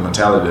 just with the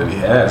mentality that he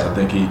has. I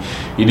think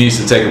he needs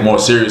to take a more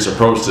serious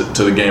approach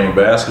to the game of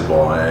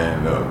basketball.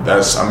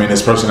 And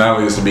his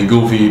personality is to be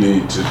goofy,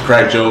 to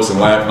crack jokes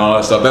and laugh and all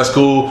that stuff. That's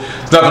cool.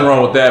 There's nothing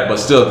wrong with that, but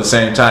still at the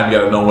same time, you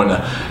got to know when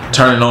to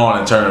turn it on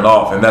and turn it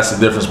off. And that's the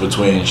difference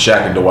between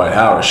Shaq and Dwight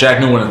Howard.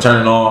 Shaq knew when to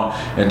turn it on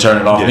and turn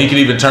it off. Yeah. And he could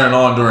even turn it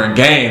on during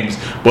games.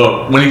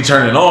 But when he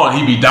turned it on,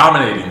 he'd be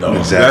dominating though.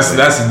 Exactly.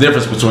 That's the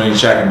difference between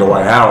Shaq and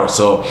Dwight Howard.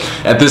 So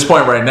at this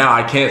point right now,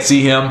 I can't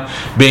see him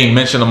being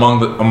mentioned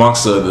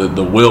amongst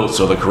the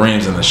Wilts or the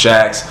Kareems and the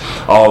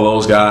Shaqs, all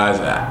those guys.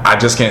 I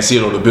just can't see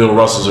it, or the Bill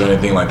Russells or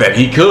anything like that.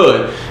 He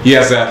could. He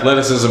has the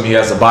athleticism. He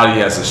has the body. He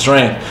has the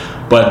strength.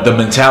 But the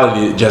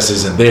mentality just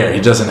isn't there.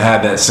 He doesn't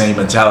have that same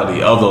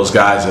mentality of those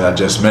guys that I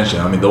just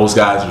mentioned. Those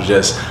guys were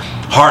just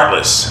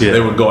heartless. Yeah. They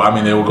would go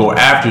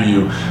after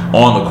you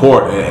on the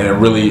court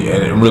and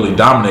really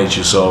dominate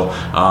you. So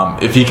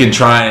if he can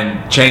try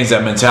and change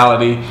that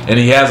mentality, and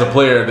he has a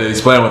player that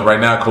he's playing with right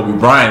now, Kobe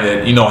Bryant,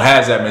 that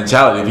has that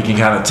mentality. If he can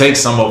kind of take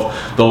some of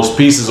those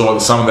pieces or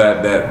some of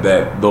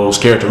that those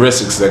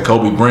characteristics that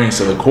Kobe brings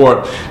to the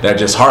court, that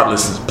just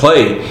heartless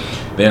play,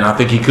 then I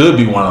think he could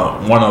be one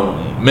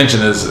of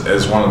mentioned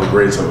as one of the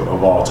greats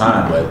of all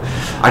time. But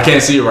I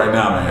can't see it right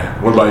now,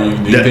 man. What about you?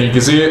 Do you think you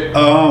can see it?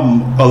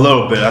 A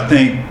little bit. I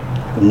think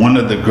one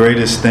of the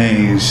greatest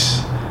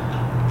things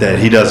that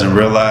he doesn't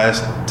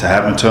realize to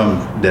happen to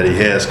him, that he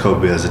has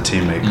Kobe as a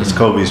teammate, because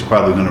Kobe's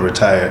probably going to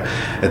retire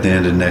at the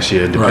end of next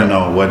year, depending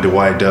on what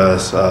Dwight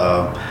does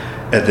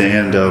at the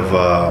end of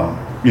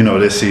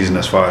this season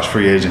as far as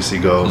free agency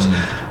goes.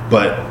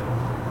 But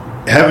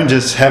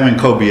having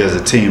Kobe as a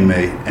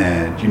teammate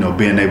and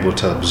being able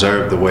to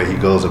observe the way he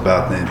goes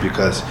about things,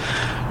 because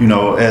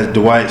as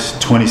Dwight's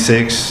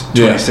 26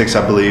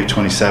 I believe,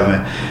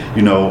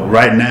 27,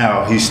 right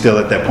now he's still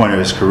at that point of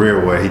his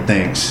career where he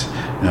thinks,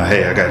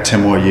 hey, I got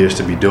 10 more years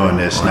to be doing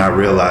this, not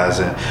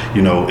realizing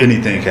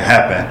anything can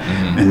happen.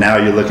 And now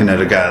you're looking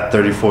at a guy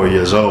 34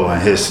 years old,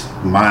 and his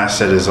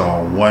mindset is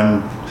on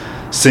one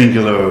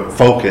singular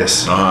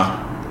focus,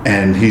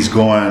 and he's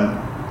going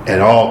at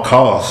all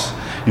costs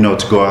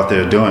to go out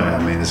there doing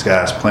it. This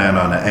guy's playing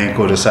on an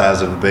ankle the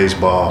size of a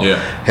baseball.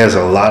 Has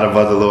a lot of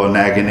other little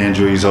nagging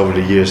injuries over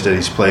the years that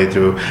he's played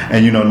through.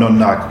 And, no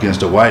knock against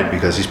Dwight,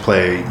 because he's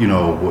played,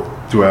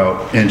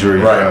 throughout injury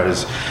throughout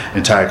his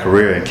entire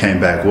career, and came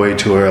back way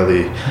too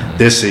early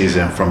this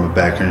season from a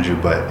back injury.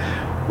 But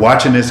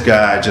watching this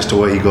guy, just the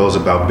way he goes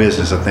about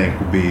business, I think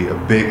would be a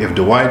big, if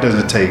Dwight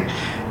doesn't take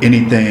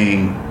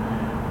anything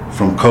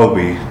from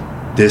Kobe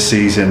this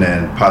season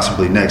and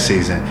possibly next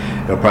season,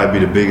 it'll probably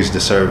be the biggest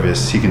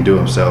disservice he can do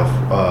himself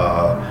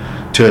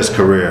to his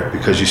career,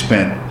 because you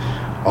spent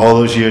all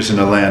those years in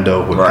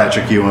Orlando with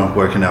Patrick Ewing,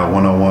 working out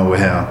one-on-one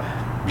with him.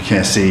 You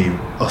can't see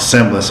a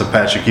semblance of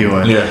Patrick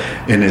Ewing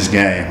in his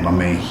game.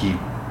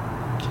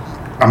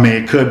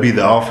 It could be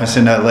the offense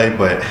in LA,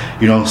 but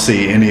you don't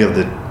see any of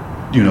the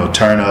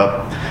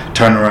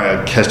turn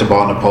around, catch the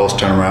ball in the post,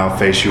 turn around,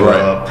 face you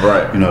up.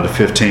 The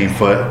 15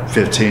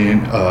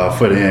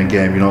 foot in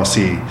game. You don't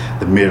see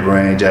the mid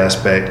range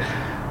aspect.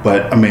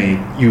 But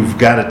you've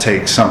got to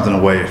take something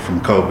away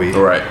from Kobe.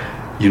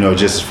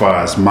 Just as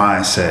far as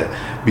mindset,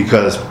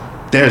 because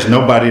there's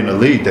nobody in the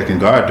league that can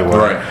guard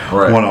Dwight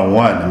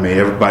one-on-one.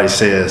 Everybody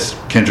says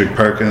Kendrick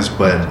Perkins,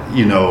 but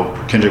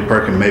Kendrick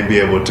Perkins may be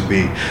able to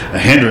be a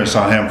hindrance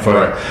on him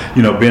for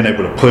being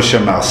able to push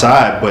him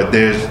outside. But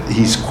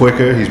he's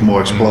quicker, he's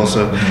more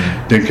explosive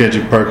than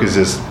Kendrick Perkins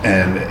is,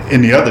 and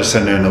any other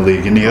center in the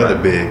league, any other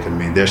big.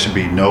 There should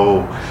be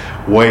no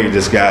way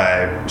this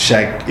guy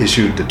Shaq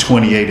issued the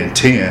 28 and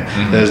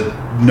 10. There's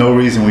no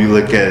reason when you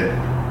look at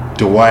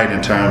Dwight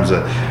in terms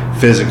of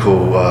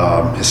physical,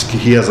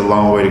 he has a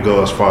long way to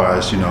go as far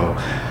as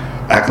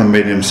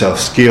acclimated himself,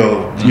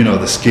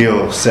 the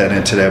skill set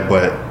into that.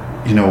 But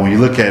when you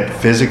look at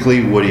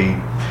physically what he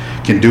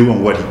can do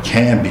and what he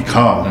can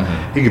become,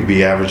 he could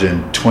be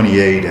averaging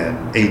 28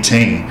 and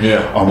 18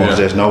 almost.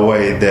 There's no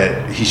way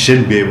that he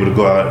shouldn't be able to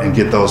go out and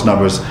get those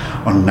numbers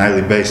on a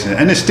nightly basis.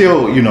 And it's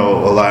still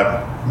a lot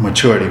of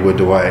maturity with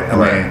Dwight. I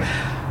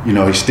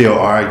mean, he still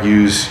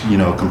argues,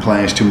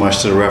 complains too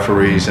much to the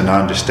referees, and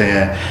I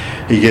understand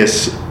he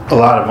gets a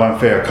lot of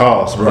unfair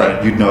calls,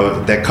 but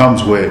that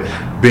comes with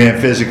being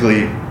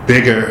physically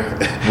bigger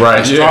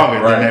and stronger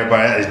than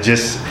everybody. It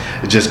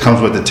just comes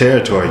with the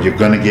territory. You're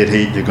gonna get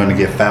hit. You're gonna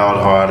get fouled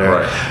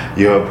harder.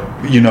 You're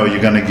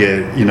gonna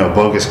get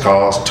bogus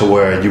calls to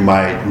where you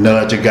might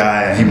nudge a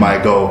guy and he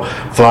might go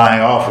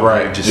flying off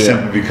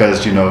simply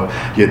because you're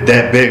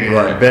that big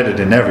and better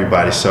than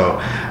everybody. So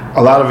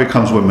a lot of it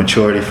comes with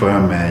maturity for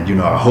him, man.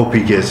 I hope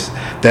he gets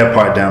that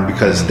part down,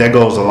 because that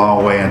goes a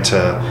long way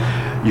into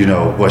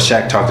what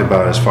Shaq talked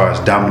about as far as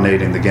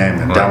dominating the game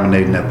and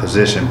dominating that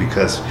position.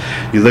 Because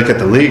you look at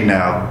the league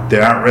now,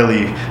 there aren't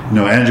really,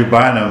 Andrew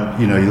Bynum,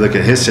 you look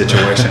at his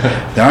situation,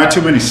 there aren't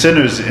too many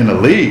centers in the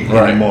league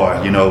anymore.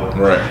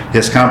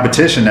 His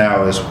competition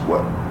now is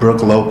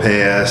Brook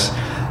Lopez,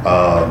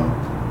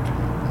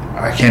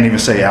 I can't even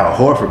say Al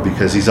Horford,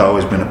 because he's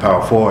always been a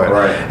power forward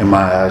in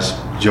my eyes.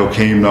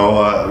 Joakim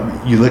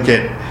Noah, you look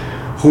at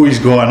who he's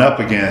going up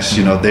against,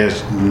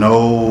 there's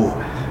no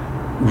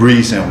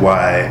reason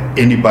why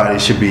anybody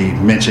should be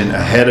mentioned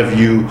ahead of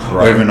you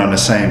or even on the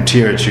same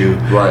tier as you,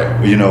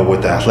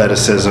 with the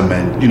athleticism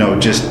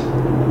and, just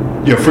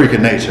your freak of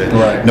nature.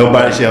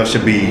 Nobody else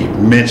should be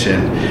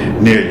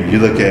mentioned near you. You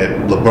look at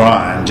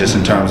LeBron just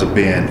in terms of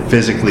being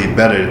physically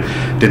better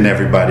than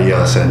everybody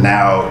else, and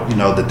now,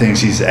 the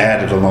things he's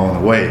added along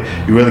the way,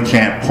 you really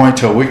can't point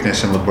to a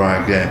weakness in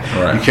LeBron's game.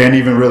 You can't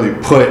even really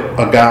put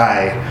a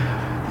guy,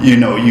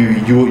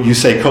 you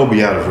say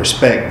Kobe out of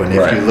respect, but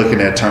if you're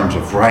looking at terms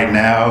of right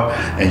now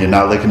and you're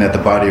not looking at the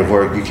body of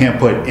work, you can't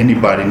put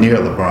anybody near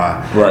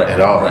LeBron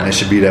at all, and it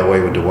should be that way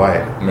with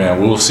Dwight.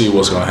 Man, we'll see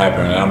what's going to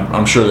happen.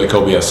 I'm sure that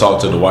Kobe has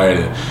talked to Dwight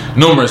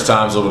numerous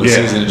times over the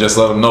season and just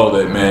let him know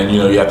that, man,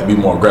 you have to be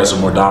more aggressive,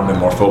 more dominant,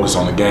 more focused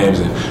on the games,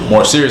 and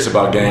more serious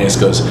about games,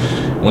 because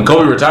when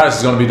Kobe retires,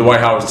 it's going to be Dwight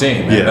Howard's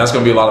team, man. That's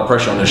going to be a lot of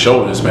pressure on his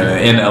shoulders,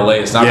 man. In LA,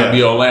 it's not going to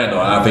be Orlando,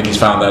 and I think he's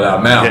found that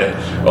out now.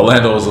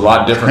 Orlando is a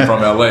lot different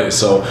from LA.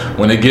 So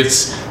when it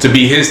gets to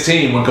be his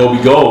team, when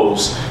Kobe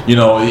goes,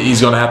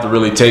 he's going to have to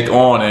really take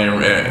on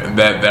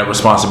that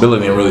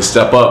responsibility and really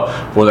step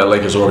up for that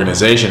Lakers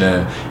organization.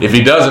 And if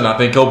he doesn't, I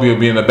think Kobe will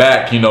be in the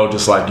back,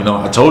 just like,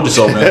 I told you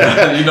so,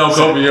 man.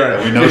 Kobe, you're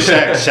right. We know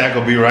Shaq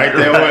will be right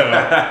there with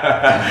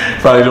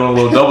him. Probably doing a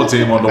little double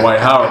team on Dwight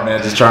Howard,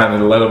 man, just trying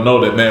to let him know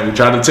that, man, we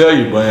tried to tell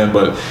you, man,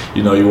 but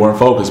you weren't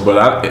focused. But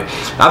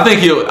I think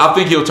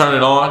he'll turn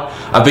it on.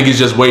 I think he's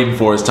just waiting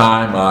for his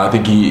time. I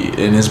think he,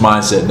 in his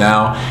mindset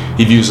now,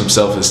 he views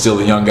himself as still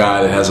a young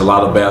guy that has a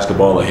lot of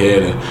basketball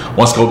ahead. And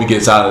once Kobe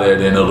gets out of there,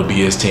 then it'll be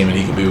his team and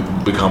he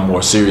can become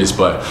more serious.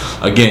 But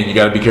again, you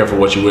got to be careful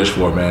what you wish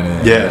for, man.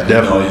 And,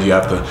 definitely. You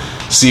have to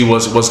see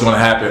what's going to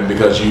happen,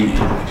 because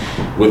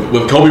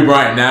with Kobe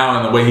Bryant now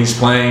and the way he's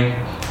playing,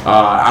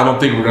 I don't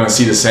think we're going to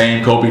see the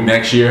same Kobe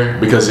next year,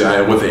 because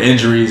with the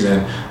injuries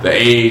and the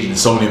age and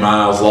so many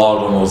miles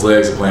logged on those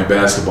legs of playing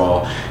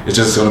basketball, it's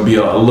just going to be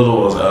a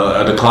little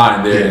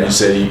decline there. And you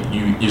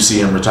say you see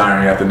him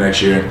retiring after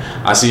next year.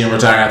 I see him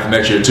retiring after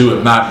next year too,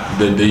 if not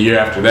the year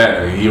after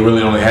that. He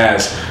really only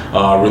has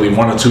really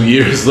 1 or 2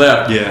 years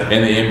left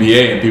in the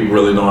NBA, and people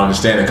really don't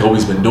understand that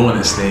Kobe's been doing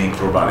this thing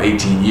for about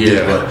 18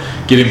 years.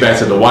 But getting back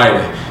to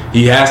Dwight,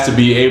 he has to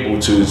be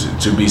able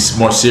to be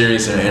more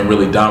serious and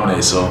really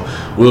dominate. So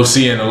we'll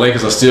see. And the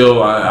Lakers are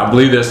still, I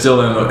believe they're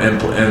still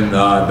in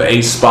the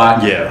 8th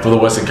spot for the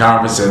Western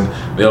Conference,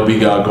 and they'll be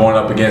going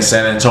up against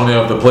San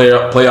Antonio. If the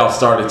playoffs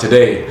started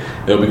today,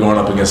 they'll be going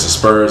up against the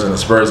Spurs, and the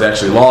Spurs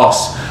actually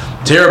lost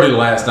terribly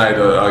last night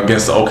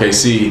against the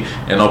OKC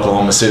in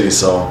Oklahoma City.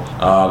 So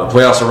the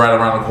playoffs are right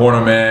around the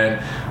corner,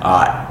 man.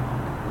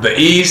 The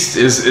East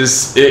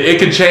it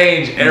can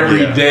change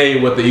every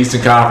day with the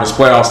Eastern Conference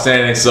playoff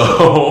standings.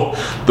 So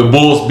the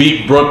Bulls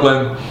beat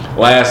Brooklyn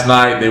last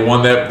night. They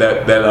won that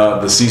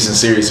the season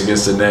series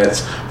against the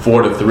Nets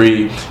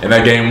 4-3, and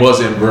that game was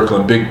in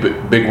Brooklyn.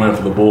 Big win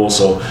for the Bulls.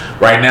 So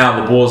right now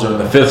the Bulls are in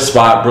the 5th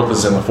spot.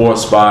 Brooklyn's in the 4th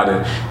spot,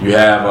 and you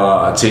have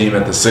a team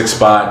at the 6th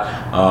spot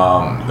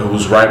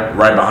who's right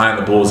behind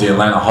the Bulls, the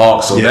Atlanta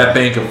Hawks. So that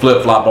thing can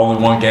flip flop.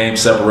 Only one game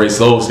separates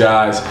those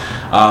guys.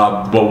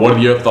 But what are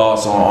your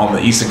thoughts on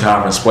the Eastern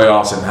Conference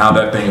playoffs and how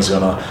that thing is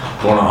gonna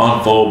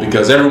unfold?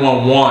 Because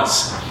everyone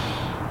wants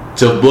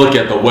to look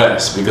at the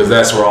West, because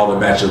that's where all the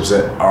matchups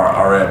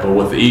are at. But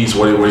with the East,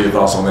 what are your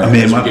thoughts on that? I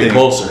mean, as we get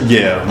closer.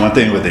 One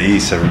thing with the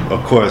East,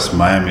 of course,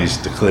 Miami's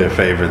the clear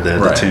favorite. They're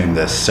the team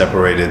that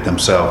separated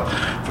themselves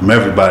from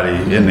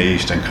everybody in the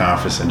Eastern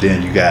Conference, and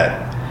then you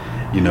got,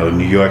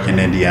 New York and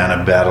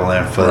Indiana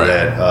battling for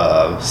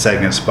that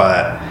second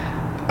spot.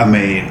 I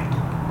mean,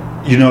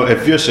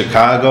 if you're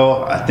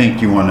Chicago, I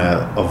think you want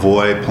to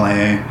avoid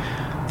playing.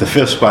 The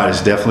 5th spot is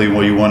definitely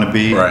where you want to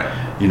be.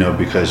 you know,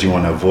 because you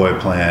want to avoid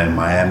playing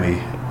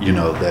Miami, you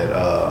know,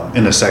 that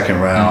in the second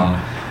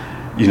round,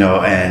 you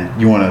know, and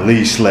you want to at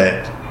least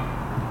let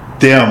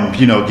them,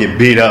 you know, get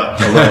beat up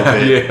a little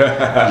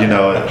bit, you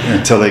know,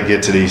 until they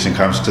get to the Eastern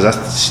Conference. Because I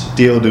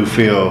still do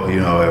feel, you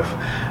know,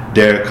 if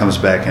Derek comes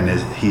back and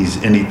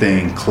he's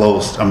anything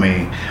close, I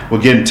mean,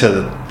 we're getting to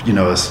the, you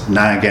know, it's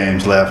 8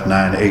 games left,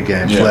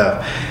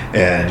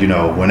 and, you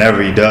know,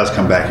 whenever he does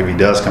come back, if he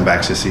does come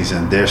back this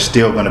season, there's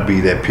still going to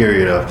be that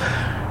period of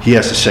he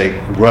has to shake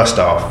rust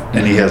off,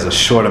 and he has a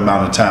short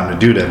amount of time to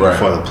do that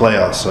before the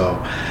playoffs. So,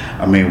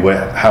 I mean,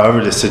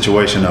 however the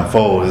situation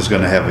unfolds is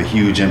going to have a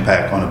huge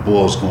impact on the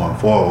Bulls going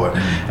forward.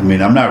 I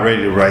mean, I'm not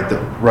ready to write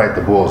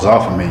the Bulls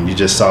off. I mean, you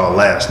just saw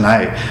last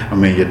night. I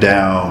mean, you're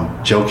down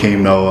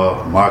Joakim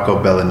Noah,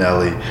 Marco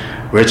Bellinelli,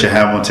 Richard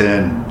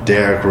Hamilton,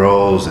 Derrick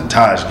Rose, and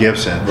Taj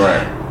Gibson.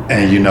 Right.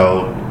 And, you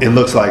know, it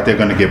looks like they're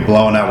going to get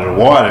blown out of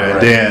the water.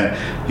 And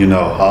then, you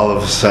know, all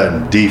of a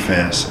sudden,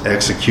 defense,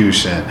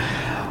 execution,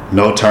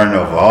 no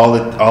turnover. All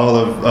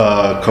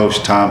of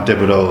Coach Tom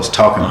Thibodeau's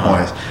talking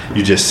points,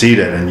 you just see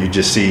that, and you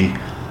just see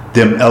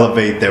them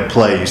elevate their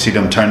play. You see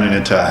them turn it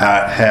into a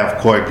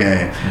half-court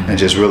game and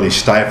just really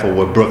stifle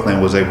what Brooklyn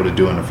was able to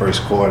do in the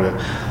first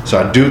quarter. So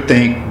I do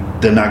think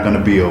they're not going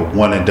to be a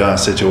one-and-done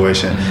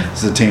situation.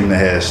 It's a team that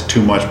has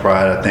too much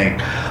pride. I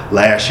think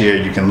last year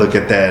you can look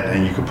at that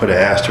and you can put an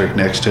asterisk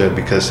next to it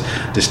because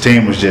this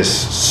team was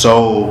just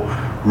so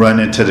run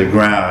into the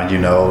ground, you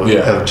know,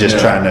 of just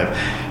trying to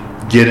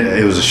get it.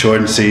 It was a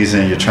shortened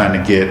season. You're trying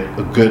to get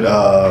a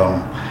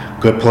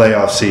good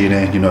playoff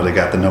seeding. You know, they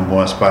got the number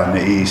 1 spot in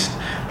the East.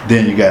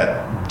 Then you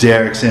got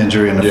Derek's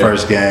injury in the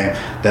first game.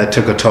 That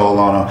took a toll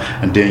on him.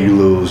 And then you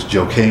lose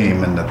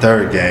Joakim in the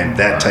third game.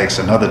 That takes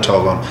another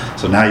toll on him.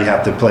 So now you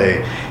have to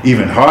play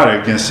even harder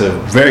against a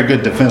very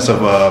good defensive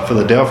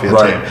Philadelphia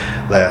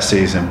team last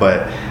season.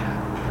 But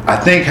I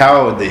think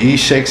how the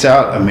East shakes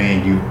out, I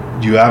mean,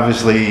 you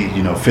obviously,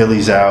 you know,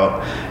 Philly's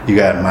out. You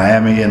got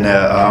Miami in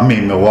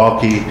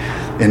Milwaukee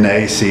in the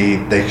AC.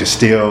 They could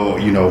still,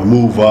 you know,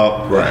 move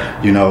up.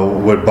 Right. You know,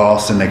 with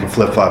Boston, they can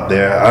flip-flop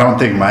there. I don't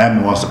think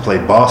Miami wants to play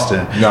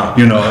Boston,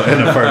 you know,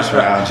 in the first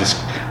round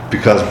just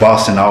because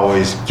Boston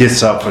always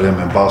gets up for them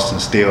and Boston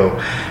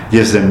still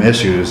gives them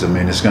issues. I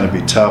mean, it's going to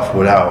be tough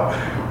without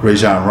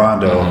Rajon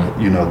Rondo,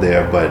 you know,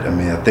 there. But, I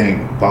mean, I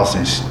think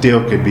Boston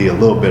still could be a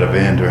little bit of a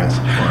hindrance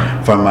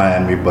for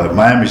Miami. But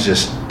Miami's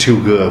just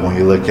too good when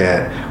you look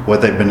at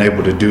what they've been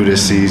able to do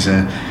this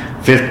season.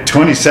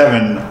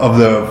 27 of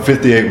the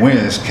 58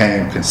 wins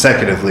came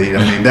consecutively. I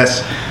mean,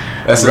 that's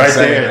right insane,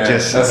 there, man.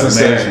 Just that's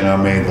amazing. Insane. I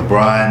mean,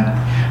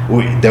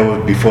 LeBron, there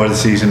was before the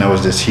season, there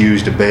was this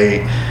huge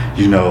debate,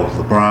 you know,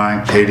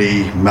 LeBron,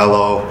 KD,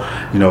 Melo,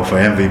 you know, for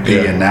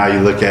MVP, and now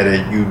you look at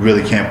it, you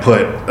really can't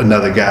put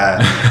another guy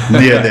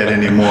near that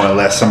anymore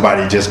unless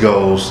somebody just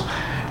goes,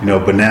 you know,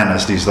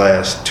 bananas these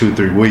last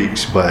 2-3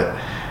 weeks. But,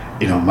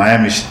 you know,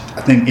 Miami,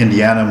 I think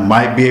Indiana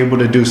might be able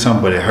to do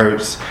something, but it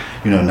hurts,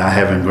 you know, not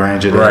having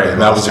Granger. Right,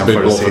 that was a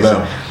big blow for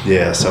them.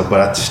 Yeah, so,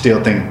 but I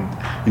still think,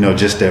 you know,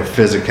 just their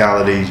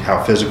physicality,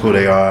 how physical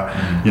they are,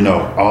 you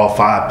know, all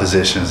 5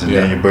 positions, and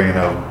then you're bringing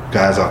up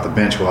guys off the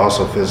bench who are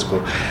also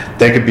physical.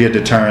 They could be a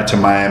deterrent to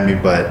Miami,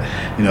 but,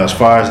 you know, as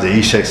far as the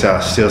East shakes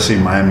out, I still see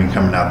Miami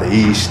coming out the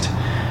East.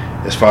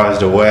 As far as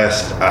the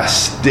West, I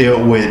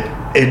still would,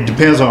 it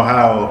depends on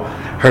how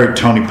hurt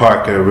Tony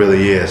Parker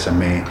really is. I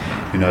mean,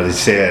 you know, they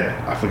said,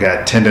 I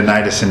forgot,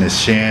 tendonitis in his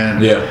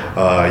shin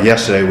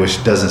yesterday,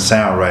 which doesn't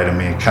sound right. I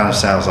mean, it kind of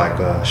sounds like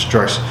a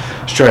stress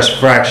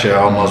fracture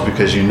almost,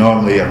 because you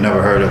normally, I've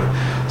never heard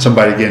of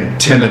somebody getting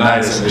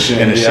tendonitis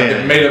in the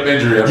shin. Made up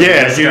injury.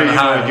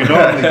 You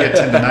normally get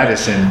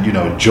tendonitis in, you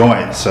know,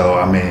 joints. So,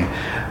 I mean,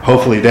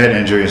 hopefully that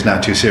injury is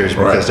not too serious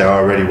because they're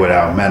already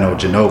without Manu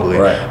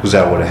Ginobili, who's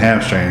out with a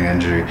hamstring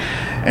injury.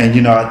 And,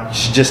 you know, I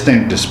just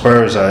think the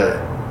Spurs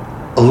are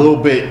a little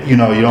bit, you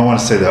know, you don't want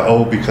to say they're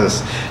old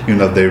because, you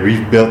know, they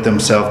rebuilt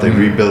themselves, they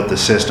rebuilt the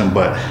system,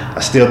 but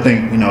I still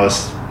think, you know,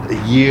 it's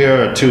a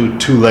year or two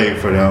too late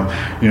for them,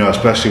 you know,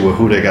 especially with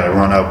who they got to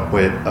run up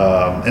with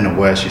in the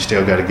West. You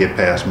still got to get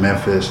past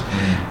Memphis,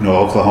 you know,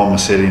 Oklahoma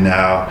City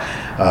now.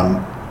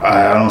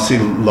 I don't see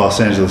Los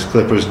Angeles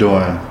Clippers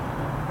doing,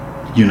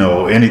 you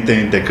know,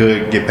 anything that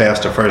could get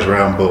past the first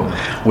round,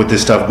 but with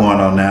this stuff going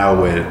on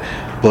now with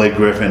Blake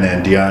Griffin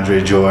and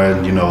DeAndre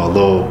Jordan, you know, a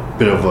little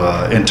bit of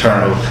an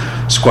internal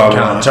squabble.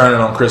 Kind of turning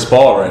on Chris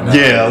Paul right now.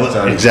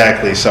 Yeah,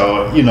 exactly.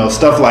 So, you know,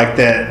 stuff like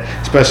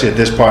that, especially at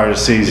this part of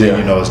the season,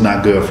 you know, it's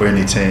not good for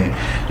any team.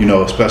 You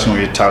know, especially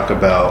when you talk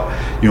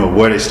about, you know,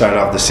 where they started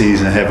off the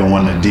season, having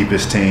one of the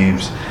deepest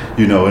teams,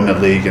 you know, in the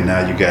league, and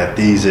now you got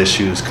these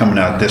issues coming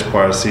out this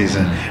part of the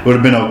season. It would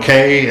have been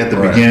okay at the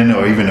beginning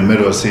or even the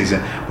middle of the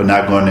season, but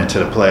not going into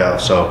the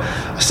playoffs. So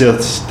I still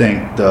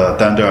think the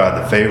Thunder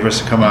are the favorites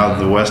to come out of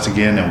the West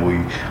again, and we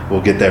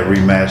will get that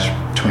rematch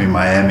between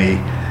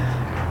Miami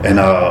and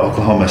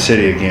Oklahoma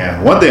City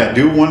again. One thing I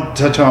do want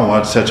to touch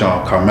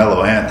on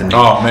Carmelo Anthony.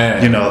 Oh,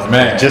 man. You know,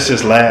 just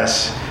his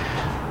last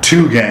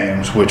 2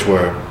 games, which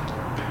were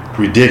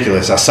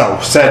ridiculous.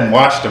 Sat and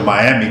watched the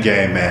Miami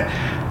game,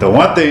 man. The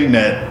one thing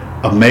that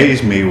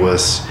amazed me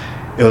was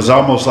it was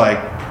almost like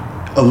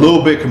a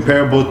little bit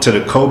comparable to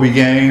the Kobe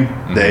game,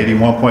 the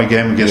 81-point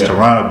game against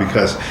Toronto,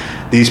 because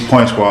these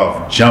points were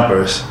off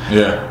jumpers.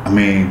 Yeah. I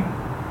mean,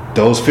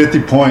 those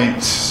 50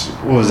 points,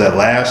 what was that,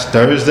 last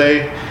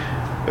Thursday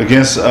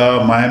against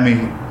Miami?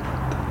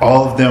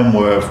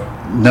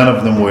 None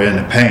of them were in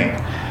the paint.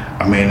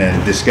 I mean,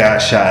 and this guy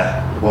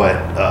shot,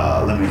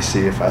 let me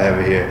see if I have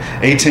it here,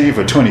 18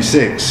 for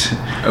 26.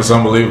 That's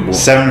unbelievable.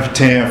 7 for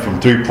 10 from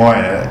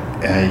three-pointer,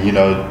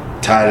 and,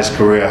 tied his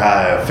career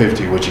high of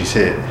 50, which he's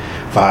hit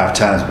 5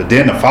 times. But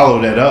then to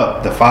follow that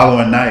up, the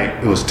following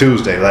night, it was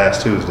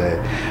last Tuesday,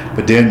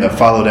 but then to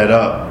follow that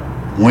up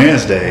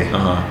Wednesday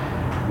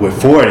with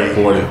 40.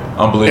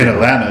 Unbelievable. In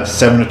Atlanta,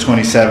 7 to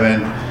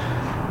 27,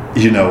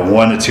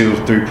 1 to 2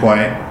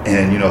 3-point,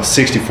 and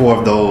 64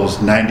 of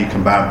those 90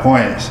 combined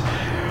points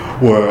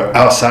were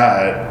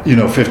outside,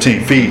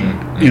 15 feet,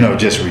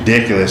 just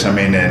ridiculous. I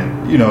mean,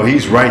 and,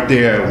 he's right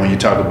there when you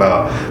talk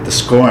about the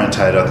scoring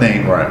title. I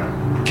think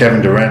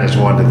Kevin Durant has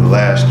won it the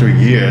last 3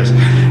 years.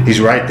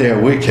 He's right there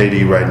with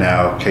KD right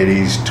now.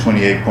 KD's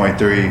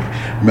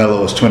 28.3,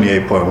 Melo is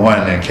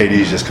 28.1, and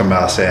KD's just come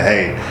out saying,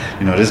 hey,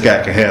 this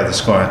guy can have the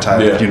scoring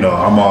title. Yeah.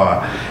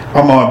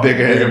 I'm on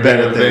bigger and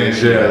better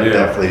things.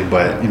 Definitely.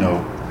 But,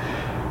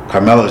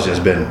 Carmelo's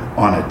just been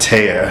on a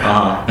tear. And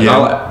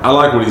I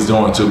like what he's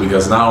doing too,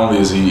 because not only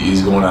is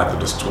he's going after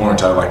the scoring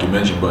title like you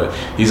mentioned, but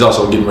he's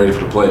also getting ready for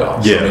the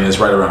playoffs. Yeah. I mean, it's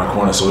right around the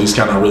corner, so he's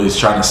kind of really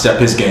trying to step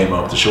his game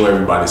up to show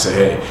everybody, say,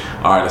 hey,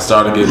 all right, it's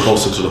starting to get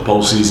closer to the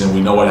postseason.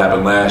 We know what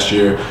happened last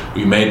year.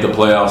 We made the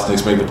playoffs.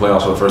 Knicks made the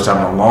playoffs for the first time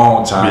in a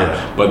long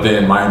time, but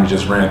then Miami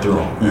just ran through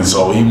them. And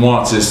so he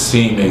wants his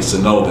teammates to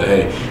know that,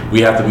 hey, we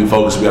have to be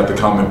focused. We have to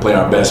come and play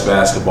our best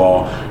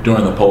basketball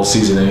during the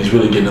postseason, and he's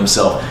really getting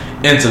himself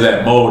into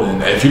that mode.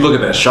 And if you look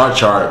at that shot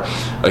chart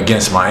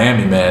against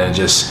Miami, man,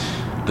 just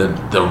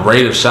the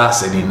rate of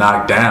shots that he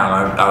knocked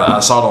down,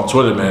 I saw it on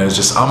Twitter, man. It's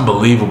just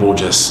unbelievable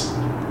just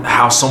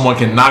how someone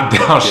can knock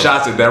down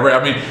shots at that rate.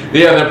 I mean,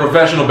 they're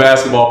professional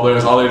basketball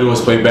players. All they do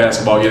is play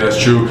basketball. Yeah,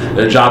 that's true.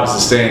 Their job is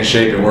to stay in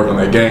shape and work on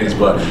their games.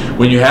 But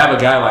when you have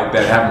a guy like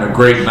that having a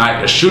great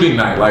night, a shooting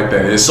night like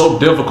that, it's so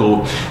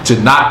difficult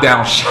to knock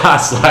down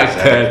shots like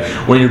that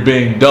when you're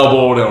being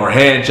doubled or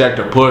hand checked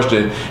or pushed.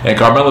 And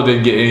Carmelo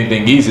didn't get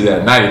anything easy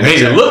that night. It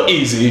made it look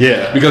easy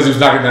because he was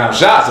knocking down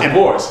shots, of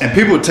course. And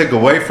people take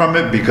away from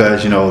it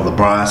because,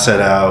 LeBron set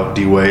out,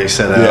 D-Wade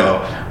set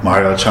out,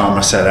 Mario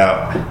Chalmers set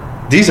out.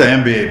 These are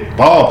NBA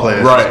ball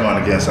players he's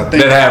going against. I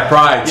think that have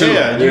pride too.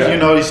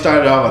 He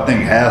started off. I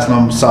think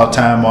Haslam saw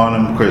time on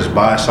him. Chris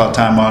Bosh saw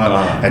time on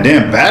him, and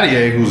then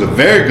Battier, who's a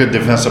very good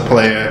defensive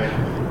player,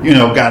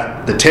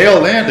 got the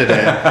tail end of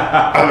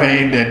that. I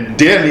mean, and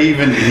then he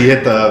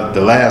hit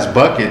the last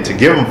bucket to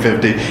give him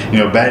 50.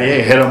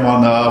 Battier hit him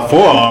on the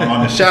forearm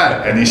on the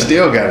shot, and he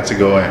still got it to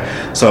go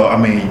in. So I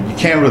mean, you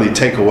can't really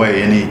take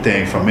away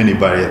anything from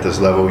anybody at this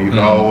level. You can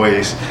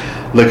always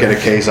look at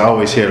a case. I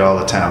always hear it all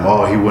the time.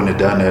 Oh, he wouldn't have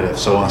done that if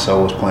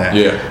so-and-so was playing.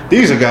 Yeah.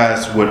 These are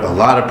guys with a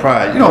lot of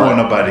pride. You don't want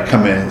nobody to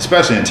come in,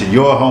 especially into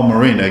your home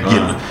arena,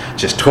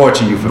 just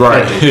torching you for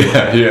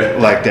 50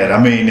 like that.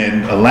 I mean,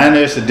 in Atlanta,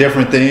 it's a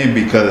different thing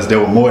because there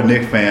were more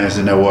Knicks fans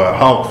than there were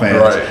Hawk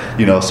fans.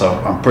 Right. So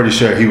I'm pretty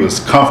sure he was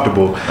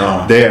comfortable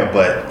there.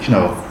 But,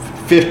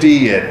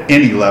 50 at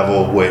any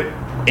level with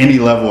any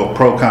level of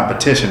pro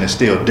competition is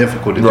still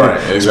difficult to do,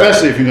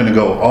 especially if you're going to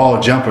go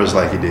all jumpers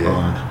like he did. All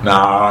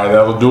right,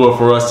 that'll do it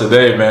for us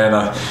today, man.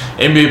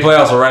 NBA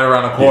playoffs are right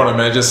around the corner,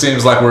 man. It just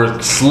seems like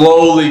we're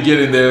slowly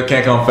getting there.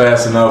 Can't come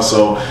fast enough.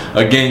 So,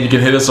 again, you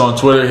can hit us on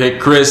Twitter. Hit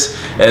Chris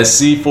at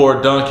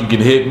C4Dunk. You can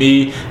hit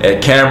me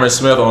at Cameron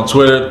Smith on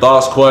Twitter.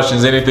 Thoughts,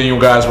 questions, anything you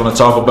guys want to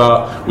talk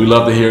about, we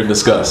love to hear and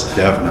discuss.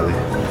 Definitely.